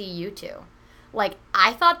ever see you two. Like,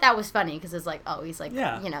 I thought that was funny because it's like, oh, he's like,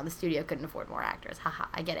 you know, the studio couldn't afford more actors. Haha,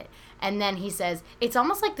 I get it. And then he says, it's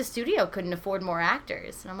almost like the studio couldn't afford more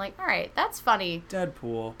actors. And I'm like, all right, that's funny.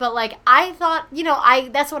 Deadpool. But, like, I thought, you know,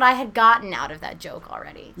 that's what I had gotten out of that joke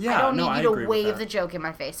already. Yeah, I don't need you to wave the joke in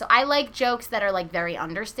my face. So I like jokes that are, like, very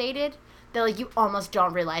understated. that like you almost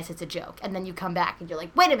don't realize it's a joke, and then you come back and you're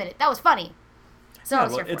like, wait a minute, that was funny. So I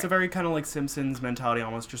was here for it's it. a very kind of like Simpsons mentality,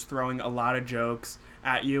 almost just throwing a lot of jokes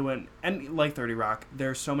at you, and like 30 Rock,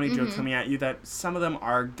 there's so many jokes coming at you that some of them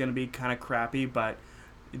are gonna be kind of crappy, but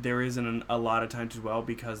there isn't a lot of time to dwell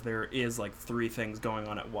because there is like 3 things going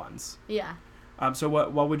on at once. Yeah. So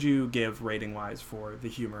what would you give rating wise for the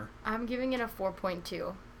humor? I'm giving it a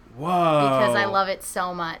 4.2 Whoa! because I love it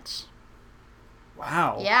so much.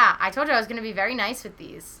 Wow. Yeah, I told you I was going to be very nice with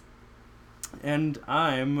these. And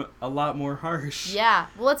I'm a lot more harsh. Yeah,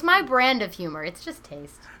 well, it's my brand of humor. It's just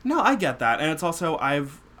taste. No, I get that, and it's also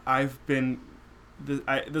I've been this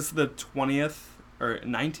is the 20th or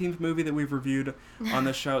 19th movie that we've reviewed on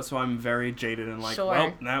this show, so I'm very jaded and like, Sure.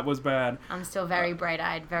 well, that was bad. I'm still very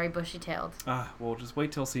bright-eyed, very bushy-tailed. Well, just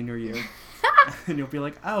wait till senior year, and you'll be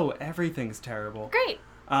like, oh, everything's terrible. Great.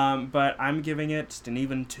 But I'm giving it an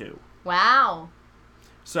even 2. Wow.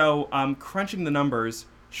 So, crunching the numbers,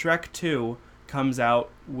 Shrek 2 comes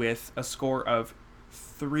out with a score of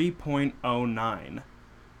 3.09.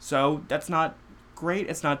 So, that's not great,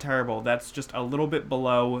 it's not terrible. That's just a little bit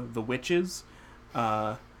below The Witches,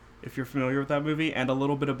 if you're familiar with that movie, and a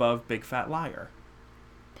little bit above Big Fat Liar.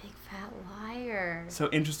 Big Fat Liar. So,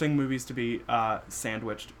 interesting movies to be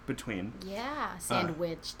sandwiched between. Yeah,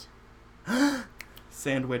 sandwiched.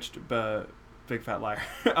 Big Fat Liar.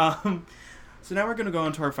 So now we're going to go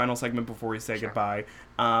into our final segment before we say goodbye.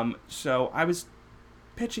 So I was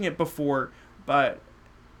pitching it before, but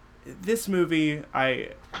this movie, I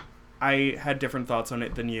had different thoughts on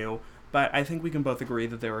it than you, but I think we can both agree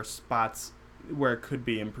that there are spots where it could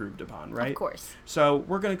be improved upon, right? Of course. So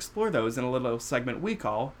we're going to explore those in a little segment we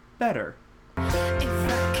call Better.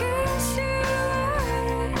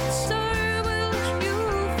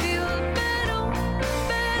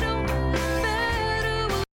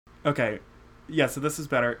 Okay, yeah, so this is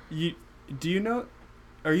better.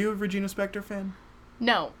 Are you a Regina Spektor fan?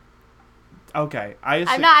 No. Okay,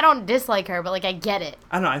 I don't dislike her, but like I get it.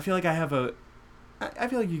 I don't know, I feel like I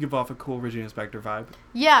feel like you give off a cool Regina Spektor vibe.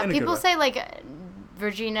 Yeah, In a good people way. say like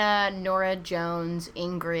Regina, Nora Jones,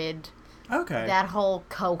 Ingrid, Okay. that whole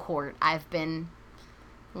cohort I've been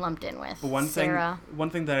lumped in with. But Sarah.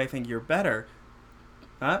 one thing that I think you're better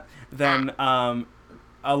than a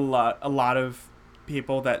lot of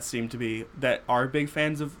people that are big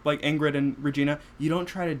fans of like Ingrid and Regina, you don't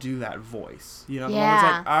try to do that voice. You know, the one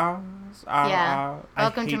Yeah. that's like, Yeah. I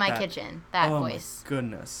Welcome to hate my that. kitchen. That Oh voice. my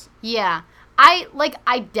goodness. Yeah.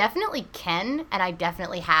 I definitely can, and I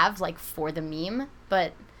definitely have, like, for the meme,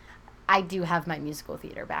 but I do have my musical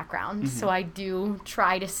theater background, so I do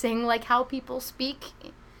try to sing like how people speak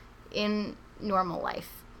in normal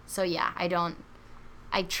life. So yeah, I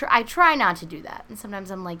try not to do that, and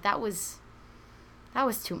sometimes I'm like, that was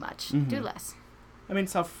too much. Do less. I mean,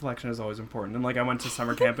 self-reflection is always important. And, like, I went to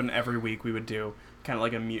summer camp, and every week we would do kind of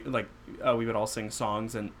like we would all sing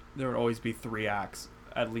songs, and there would always be 3 acts,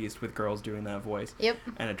 at least, with girls doing that voice. Yep.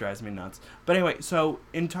 And it drives me nuts. But anyway, so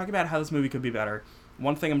in talking about how this movie could be better,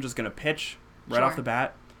 one thing I'm just going to pitch right off Sure. the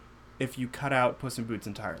bat, if you cut out Puss in Boots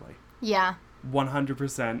entirely. Yeah.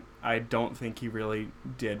 100%, I don't think he really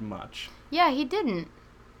did much. Yeah, he didn't.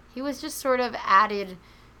 He was just sort of added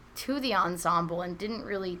to the ensemble and didn't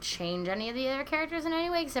really change any of the other characters in any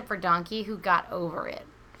way except for Donkey, who got over it.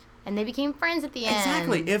 And they became friends at the end.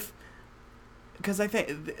 Exactly. Because I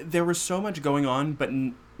think there was so much going on, but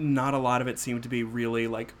not a lot of it seemed to be really,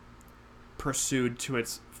 like, pursued to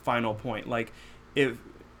its final point. Like,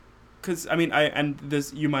 because, I mean,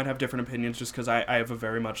 you might have different opinions just because I have a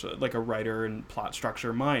very much, like, a writer and plot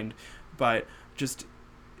structure mind, but just,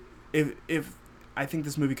 if I think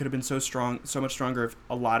this movie could have been so much stronger if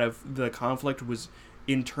a lot of the conflict was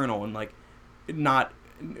internal and, like,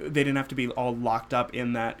 they didn't have to be all locked up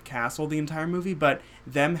in that castle the entire movie, but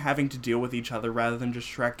them having to deal with each other rather than just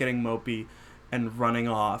Shrek getting mopey and running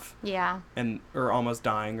off. Yeah. Or almost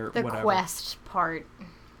dying or The whatever. quest part.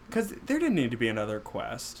 Because there didn't need to be another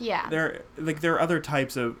quest. Yeah. There are other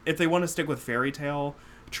types of... If they want to stick with fairy tale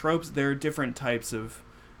tropes, there are different types of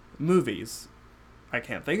movies. I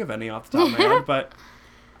can't think of any off the top of my head, but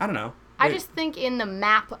I don't know. I just think in the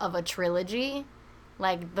map of a trilogy,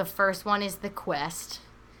 like, the first one is the quest.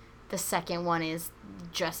 The second one is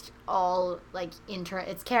just all, like,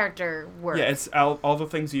 it's character work. Yeah, it's all the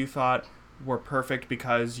things you thought were perfect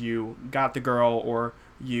because you got the girl or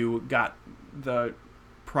you got the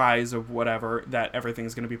prize of whatever, that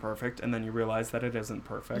everything's going to be perfect, and then you realize that it isn't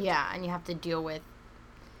perfect. Yeah, and you have to deal with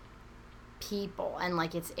people, and,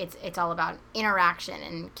 like, it's all about interaction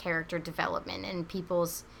and character development and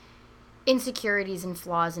people's insecurities and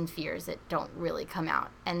flaws and fears that don't really come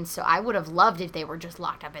out. And so I would have loved if they were just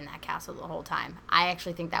locked up in that castle the whole time. I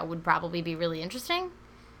actually think that would probably be really interesting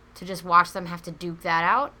to just watch them have to duke that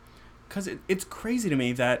out. Because it's crazy to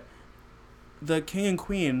me that the king and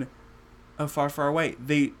queen of Far, Far Away,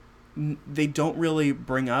 they don't really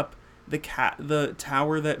bring up the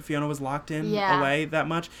tower that Fiona was locked in away that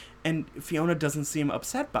much. And Fiona doesn't seem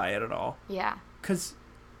upset by it at all. Yeah. Because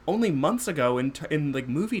only months ago in like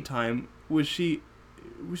movie time was she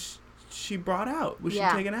brought out, was she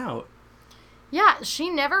taken out. Yeah, she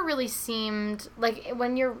never really seemed like,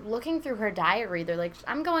 when you're looking through her diary, they're like,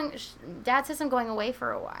 Dad says I'm going away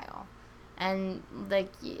for a while, and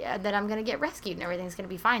like that I'm gonna get rescued and everything's gonna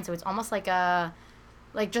be fine. So it's almost like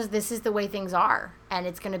just this is the way things are, and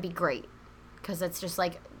it's gonna be great, because it's just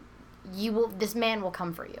like, this man will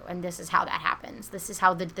come for you, and this is how that happens. This is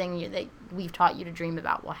how the thing that we've taught you to dream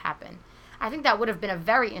about will happen. I think that would have been a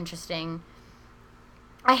very interesting.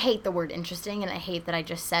 I hate the word interesting, and I hate that I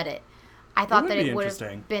just said it. I thought that it would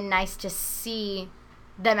have been nice to see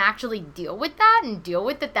them actually deal with that, and deal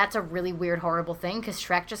with that that's a really weird, horrible thing, because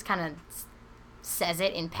Shrek just kind of says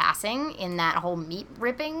it in passing in that whole meat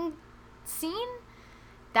ripping scene.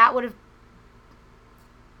 That would have...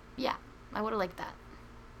 Yeah, I would have liked that.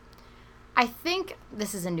 I think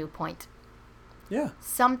this is a new point. Yeah.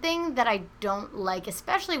 Something that I don't like,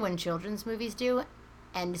 especially when children's movies do,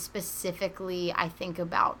 and specifically I think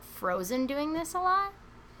about Frozen doing this a lot.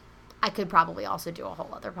 I could probably also do a whole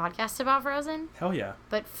other podcast about Frozen. Hell yeah.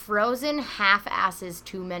 But Frozen half-asses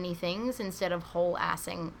too many things instead of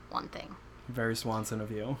whole-assing one thing. Very Swanson of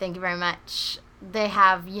you. Thank you very much. They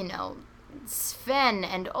have, Sven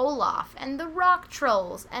and Olaf and the rock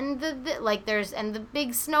trolls and the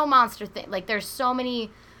big snow monster thing. Like, there's so many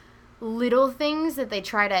little things that they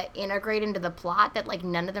try to integrate into the plot that, like,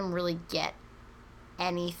 none of them really get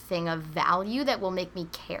anything of value that will make me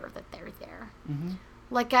care that they're there. Mm-hmm.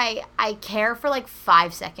 Like, I care for,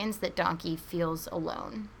 5 seconds that Donkey feels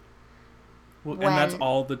alone. Well, and that's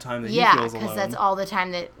all the time that he feels alone. Yeah, because that's all the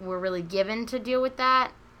time that we're really given to deal with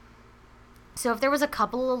that. So if there was a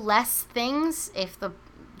couple of less things, if the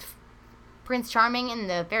Prince Charming and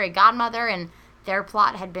the Fairy Godmother and their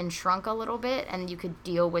plot had been shrunk a little bit, and you could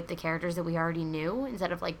deal with the characters that we already knew,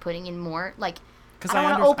 instead of, putting in more, I don't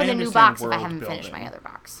want to open a new box if I haven't finished my other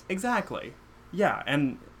box. Exactly. Yeah,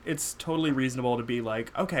 and it's totally reasonable to be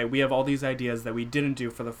like, okay, we have all these ideas that we didn't do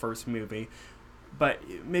for the first movie, but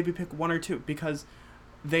maybe pick one or two, because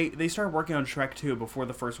they started working on Shrek 2 before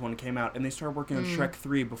the first one came out, and they started working on Shrek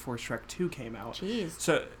 3 before Shrek 2 came out. Jeez.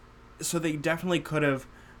 So they definitely could have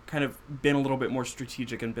kind of been a little bit more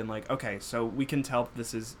strategic and been like, okay, so we can tell that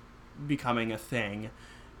this is becoming a thing,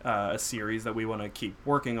 a series that we want to keep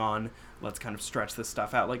working on. Let's kind of stretch this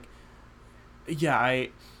stuff out.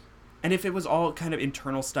 And if it was all kind of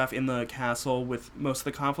internal stuff in the castle with most of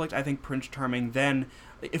the conflict, I think Prince Charming then...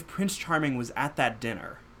 If Prince Charming was at that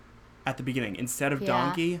dinner at the beginning instead of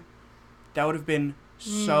Donkey, that would have been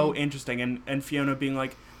so interesting. And Fiona being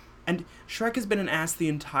like... And Shrek has been an ass the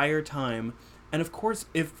entire time. And of course,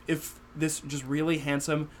 if this just really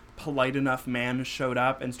handsome, polite enough man showed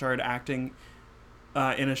up and started acting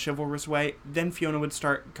in a chivalrous way, then Fiona would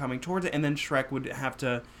start coming towards it, and then Shrek would have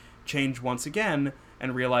to change once again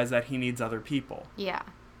and realize that he needs other people. Yeah.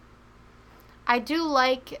 I did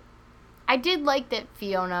like that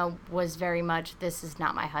Fiona was very much, this is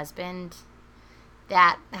not my husband.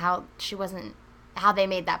 How they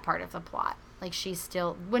made that part of the plot. Like, she's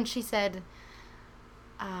still, when she said,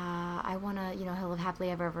 I want to, he'll live happily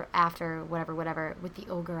ever after, whatever, with the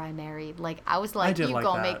ogre I married. Like, I was like, you like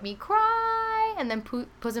gonna that. make me cry. And then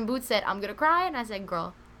Puss in Boots said, I'm gonna cry. And I said,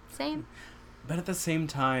 girl, same. But at the same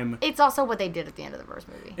time... It's also what they did at the end of the first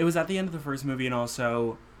movie. It was at the end of the first movie, and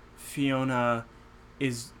also Fiona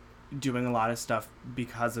is doing a lot of stuff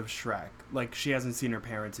because of Shrek. Like, she hasn't seen her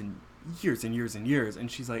parents in years and years and years,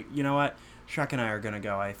 and she's like, you know what? Shrek and I are gonna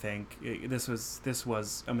go, I think. This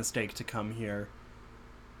was a mistake to come here.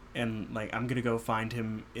 And, I'm gonna go find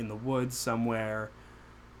him in the woods somewhere.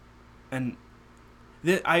 And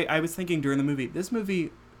I was thinking during the movie, this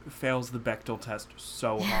movie fails the Bechdel test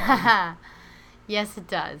so hard. Yes, it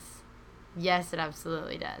does. Yes, it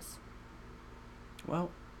absolutely does.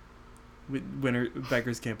 Well,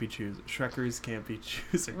 beggars can't be choosers. Shrekers can't be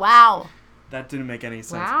choosers. Wow. That didn't make any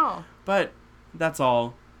sense. Wow. But that's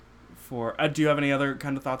all for... do you have any other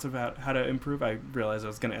kind of thoughts about how to improve? I realized I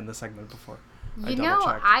was going to end the segment before.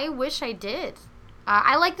 I wish I did.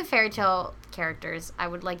 I like the fairy tale characters. I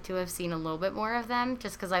would like to have seen a little bit more of them,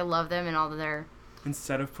 just because I love them and all of their...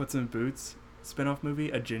 Instead of Puss in Boots spin-off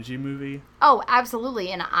movie, a Gingy movie. Oh,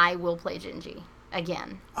 absolutely, and I will play Gingy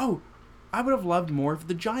again. Oh, I would have loved more of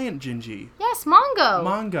the giant Gingy. Yes, Mongo.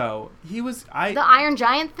 Mongo. He was... The Iron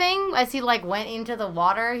Giant thing, as he, like, went into the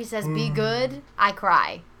water, he says, be good, I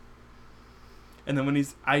cry. And then when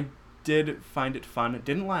I did find it fun. I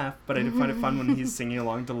didn't laugh, but I did find it fun when he's singing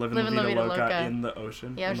along to Live in La Vida Loca in the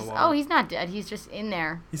ocean. Yeah, in the water. oh, he's not dead. He's just in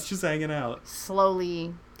there. He's just hanging out.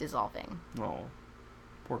 Slowly dissolving. Oh,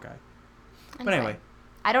 poor guy. But anyway.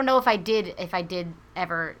 I don't know if I did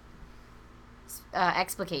ever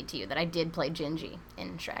explicate to you that I did play Gingy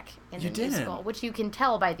in Shrek in the musical, which you can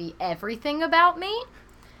tell by the everything about me.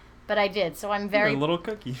 But I did, so I'm very... You're a little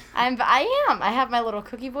cookie. I am. I have my little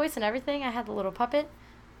cookie voice and everything. I had the little puppet.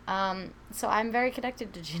 So I'm very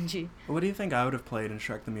connected to Gingy. What do you think I would have played in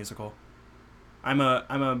Shrek the Musical?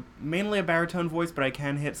 I'm mainly a baritone voice, but I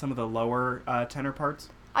can hit some of the lower tenor parts.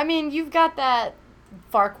 I mean, you've got that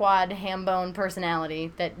Farquaad Hambone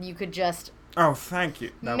personality that you could just... Oh, thank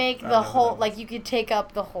you. Make the whole... Like, you could take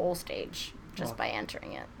up the whole stage just by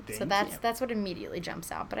entering it. So thank you. that's what immediately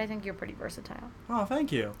jumps out. But I think you're pretty versatile. Oh,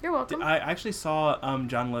 thank you. You're welcome. I actually saw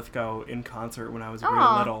John Lithgow in concert when I was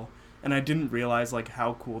real little, and I didn't realize like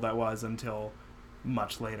how cool that was until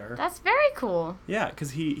much later. That's very cool. Yeah,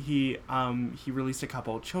 because he released a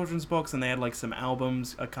couple of children's books, and they had like some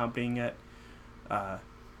albums accompanying it.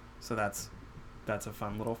 So that's a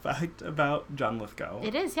fun little fact about John Lithgow.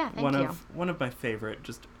 It is, yeah. Thank you. One of my favorite.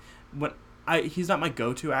 Just when he's not my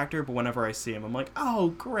go-to actor, but whenever I see him, I'm like, oh,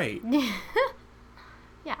 great.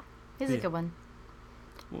 Yeah, he's a good one.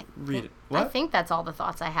 Well, read it. What? I think that's all the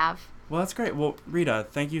thoughts I have. Well, that's great. Well, Rita,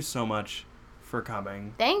 thank you so much for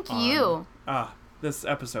coming. Thank you. This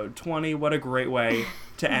episode 20. What a great way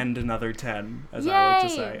to end another 10, as I like to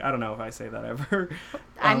say. I don't know if I say that ever.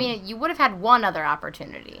 I mean, you would have had one other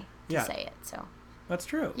opportunity to say it, so. That's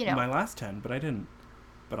true. You know. My last 10, but I didn't.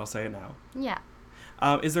 But I'll say it now. Yeah.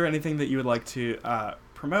 Is there anything that you would like to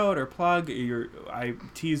promote or plug? I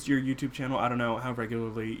teased your YouTube channel. I don't know how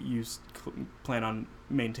regularly you plan on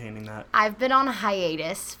maintaining that. I've been on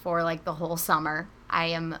hiatus for like the whole summer.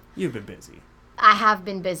 You've been busy. I have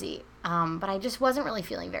been busy, but I just wasn't really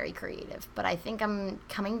feeling very creative. But I think I'm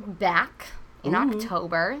coming back in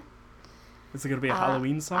October. Is it going to be a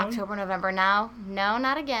Halloween song? October, November now? No,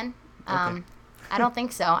 not again. Okay. I don't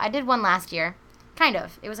think so. I did one last year. Kind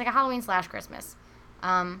of. It was like a Halloween/Christmas.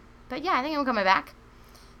 But yeah, I think I'm coming back.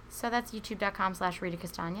 So that's youtube.com/Rita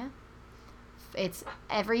Castagna. It's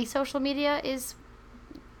every social media is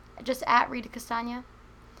just at Rita Castagna.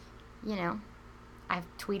 You know, I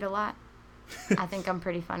tweet a lot. I think I'm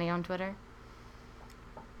pretty funny on Twitter.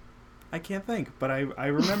 I can't think, but I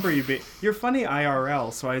remember you being... You're funny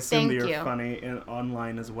IRL, so I assume that you're funny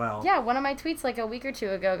online as well. Yeah, one of my tweets like a week or two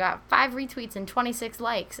ago got 5 retweets and 26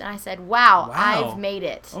 likes, and I said, wow. I've made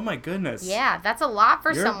it. Oh my goodness. Yeah, that's a lot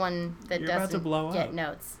for someone that doesn't about to blow get up.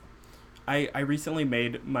 notes. I recently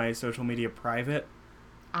made my social media private.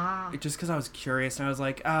 Just because I was curious, and I was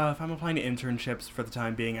like, if I'm applying to internships for the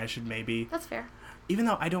time being, I should maybe... That's fair. Even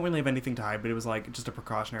though I don't really have anything to hide, but it was like just a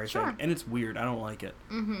precautionary thing. And it's weird. I don't like it.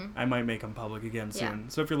 Mm-hmm. I might make them public again soon.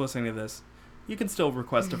 So if you're listening to this, you can still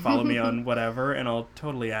request to follow me on whatever, and I'll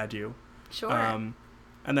totally add you. Sure. And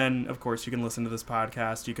then, of course, you can listen to this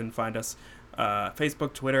podcast. You can find us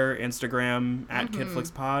Facebook, Twitter, Instagram, at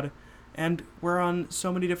KidFlixPod. And we're on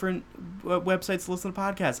so many different websites to listen to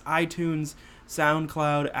podcasts. iTunes,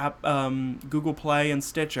 SoundCloud, Google Play, and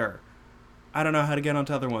Stitcher. I don't know how to get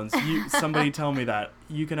onto other ones. Somebody tell me that.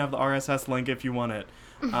 You can have the RSS link if you want it.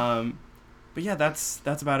 But yeah, that's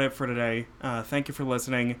about it for today. Thank you for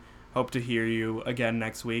listening. Hope to hear you again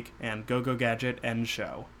next week. And go Gadget, end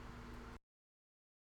show.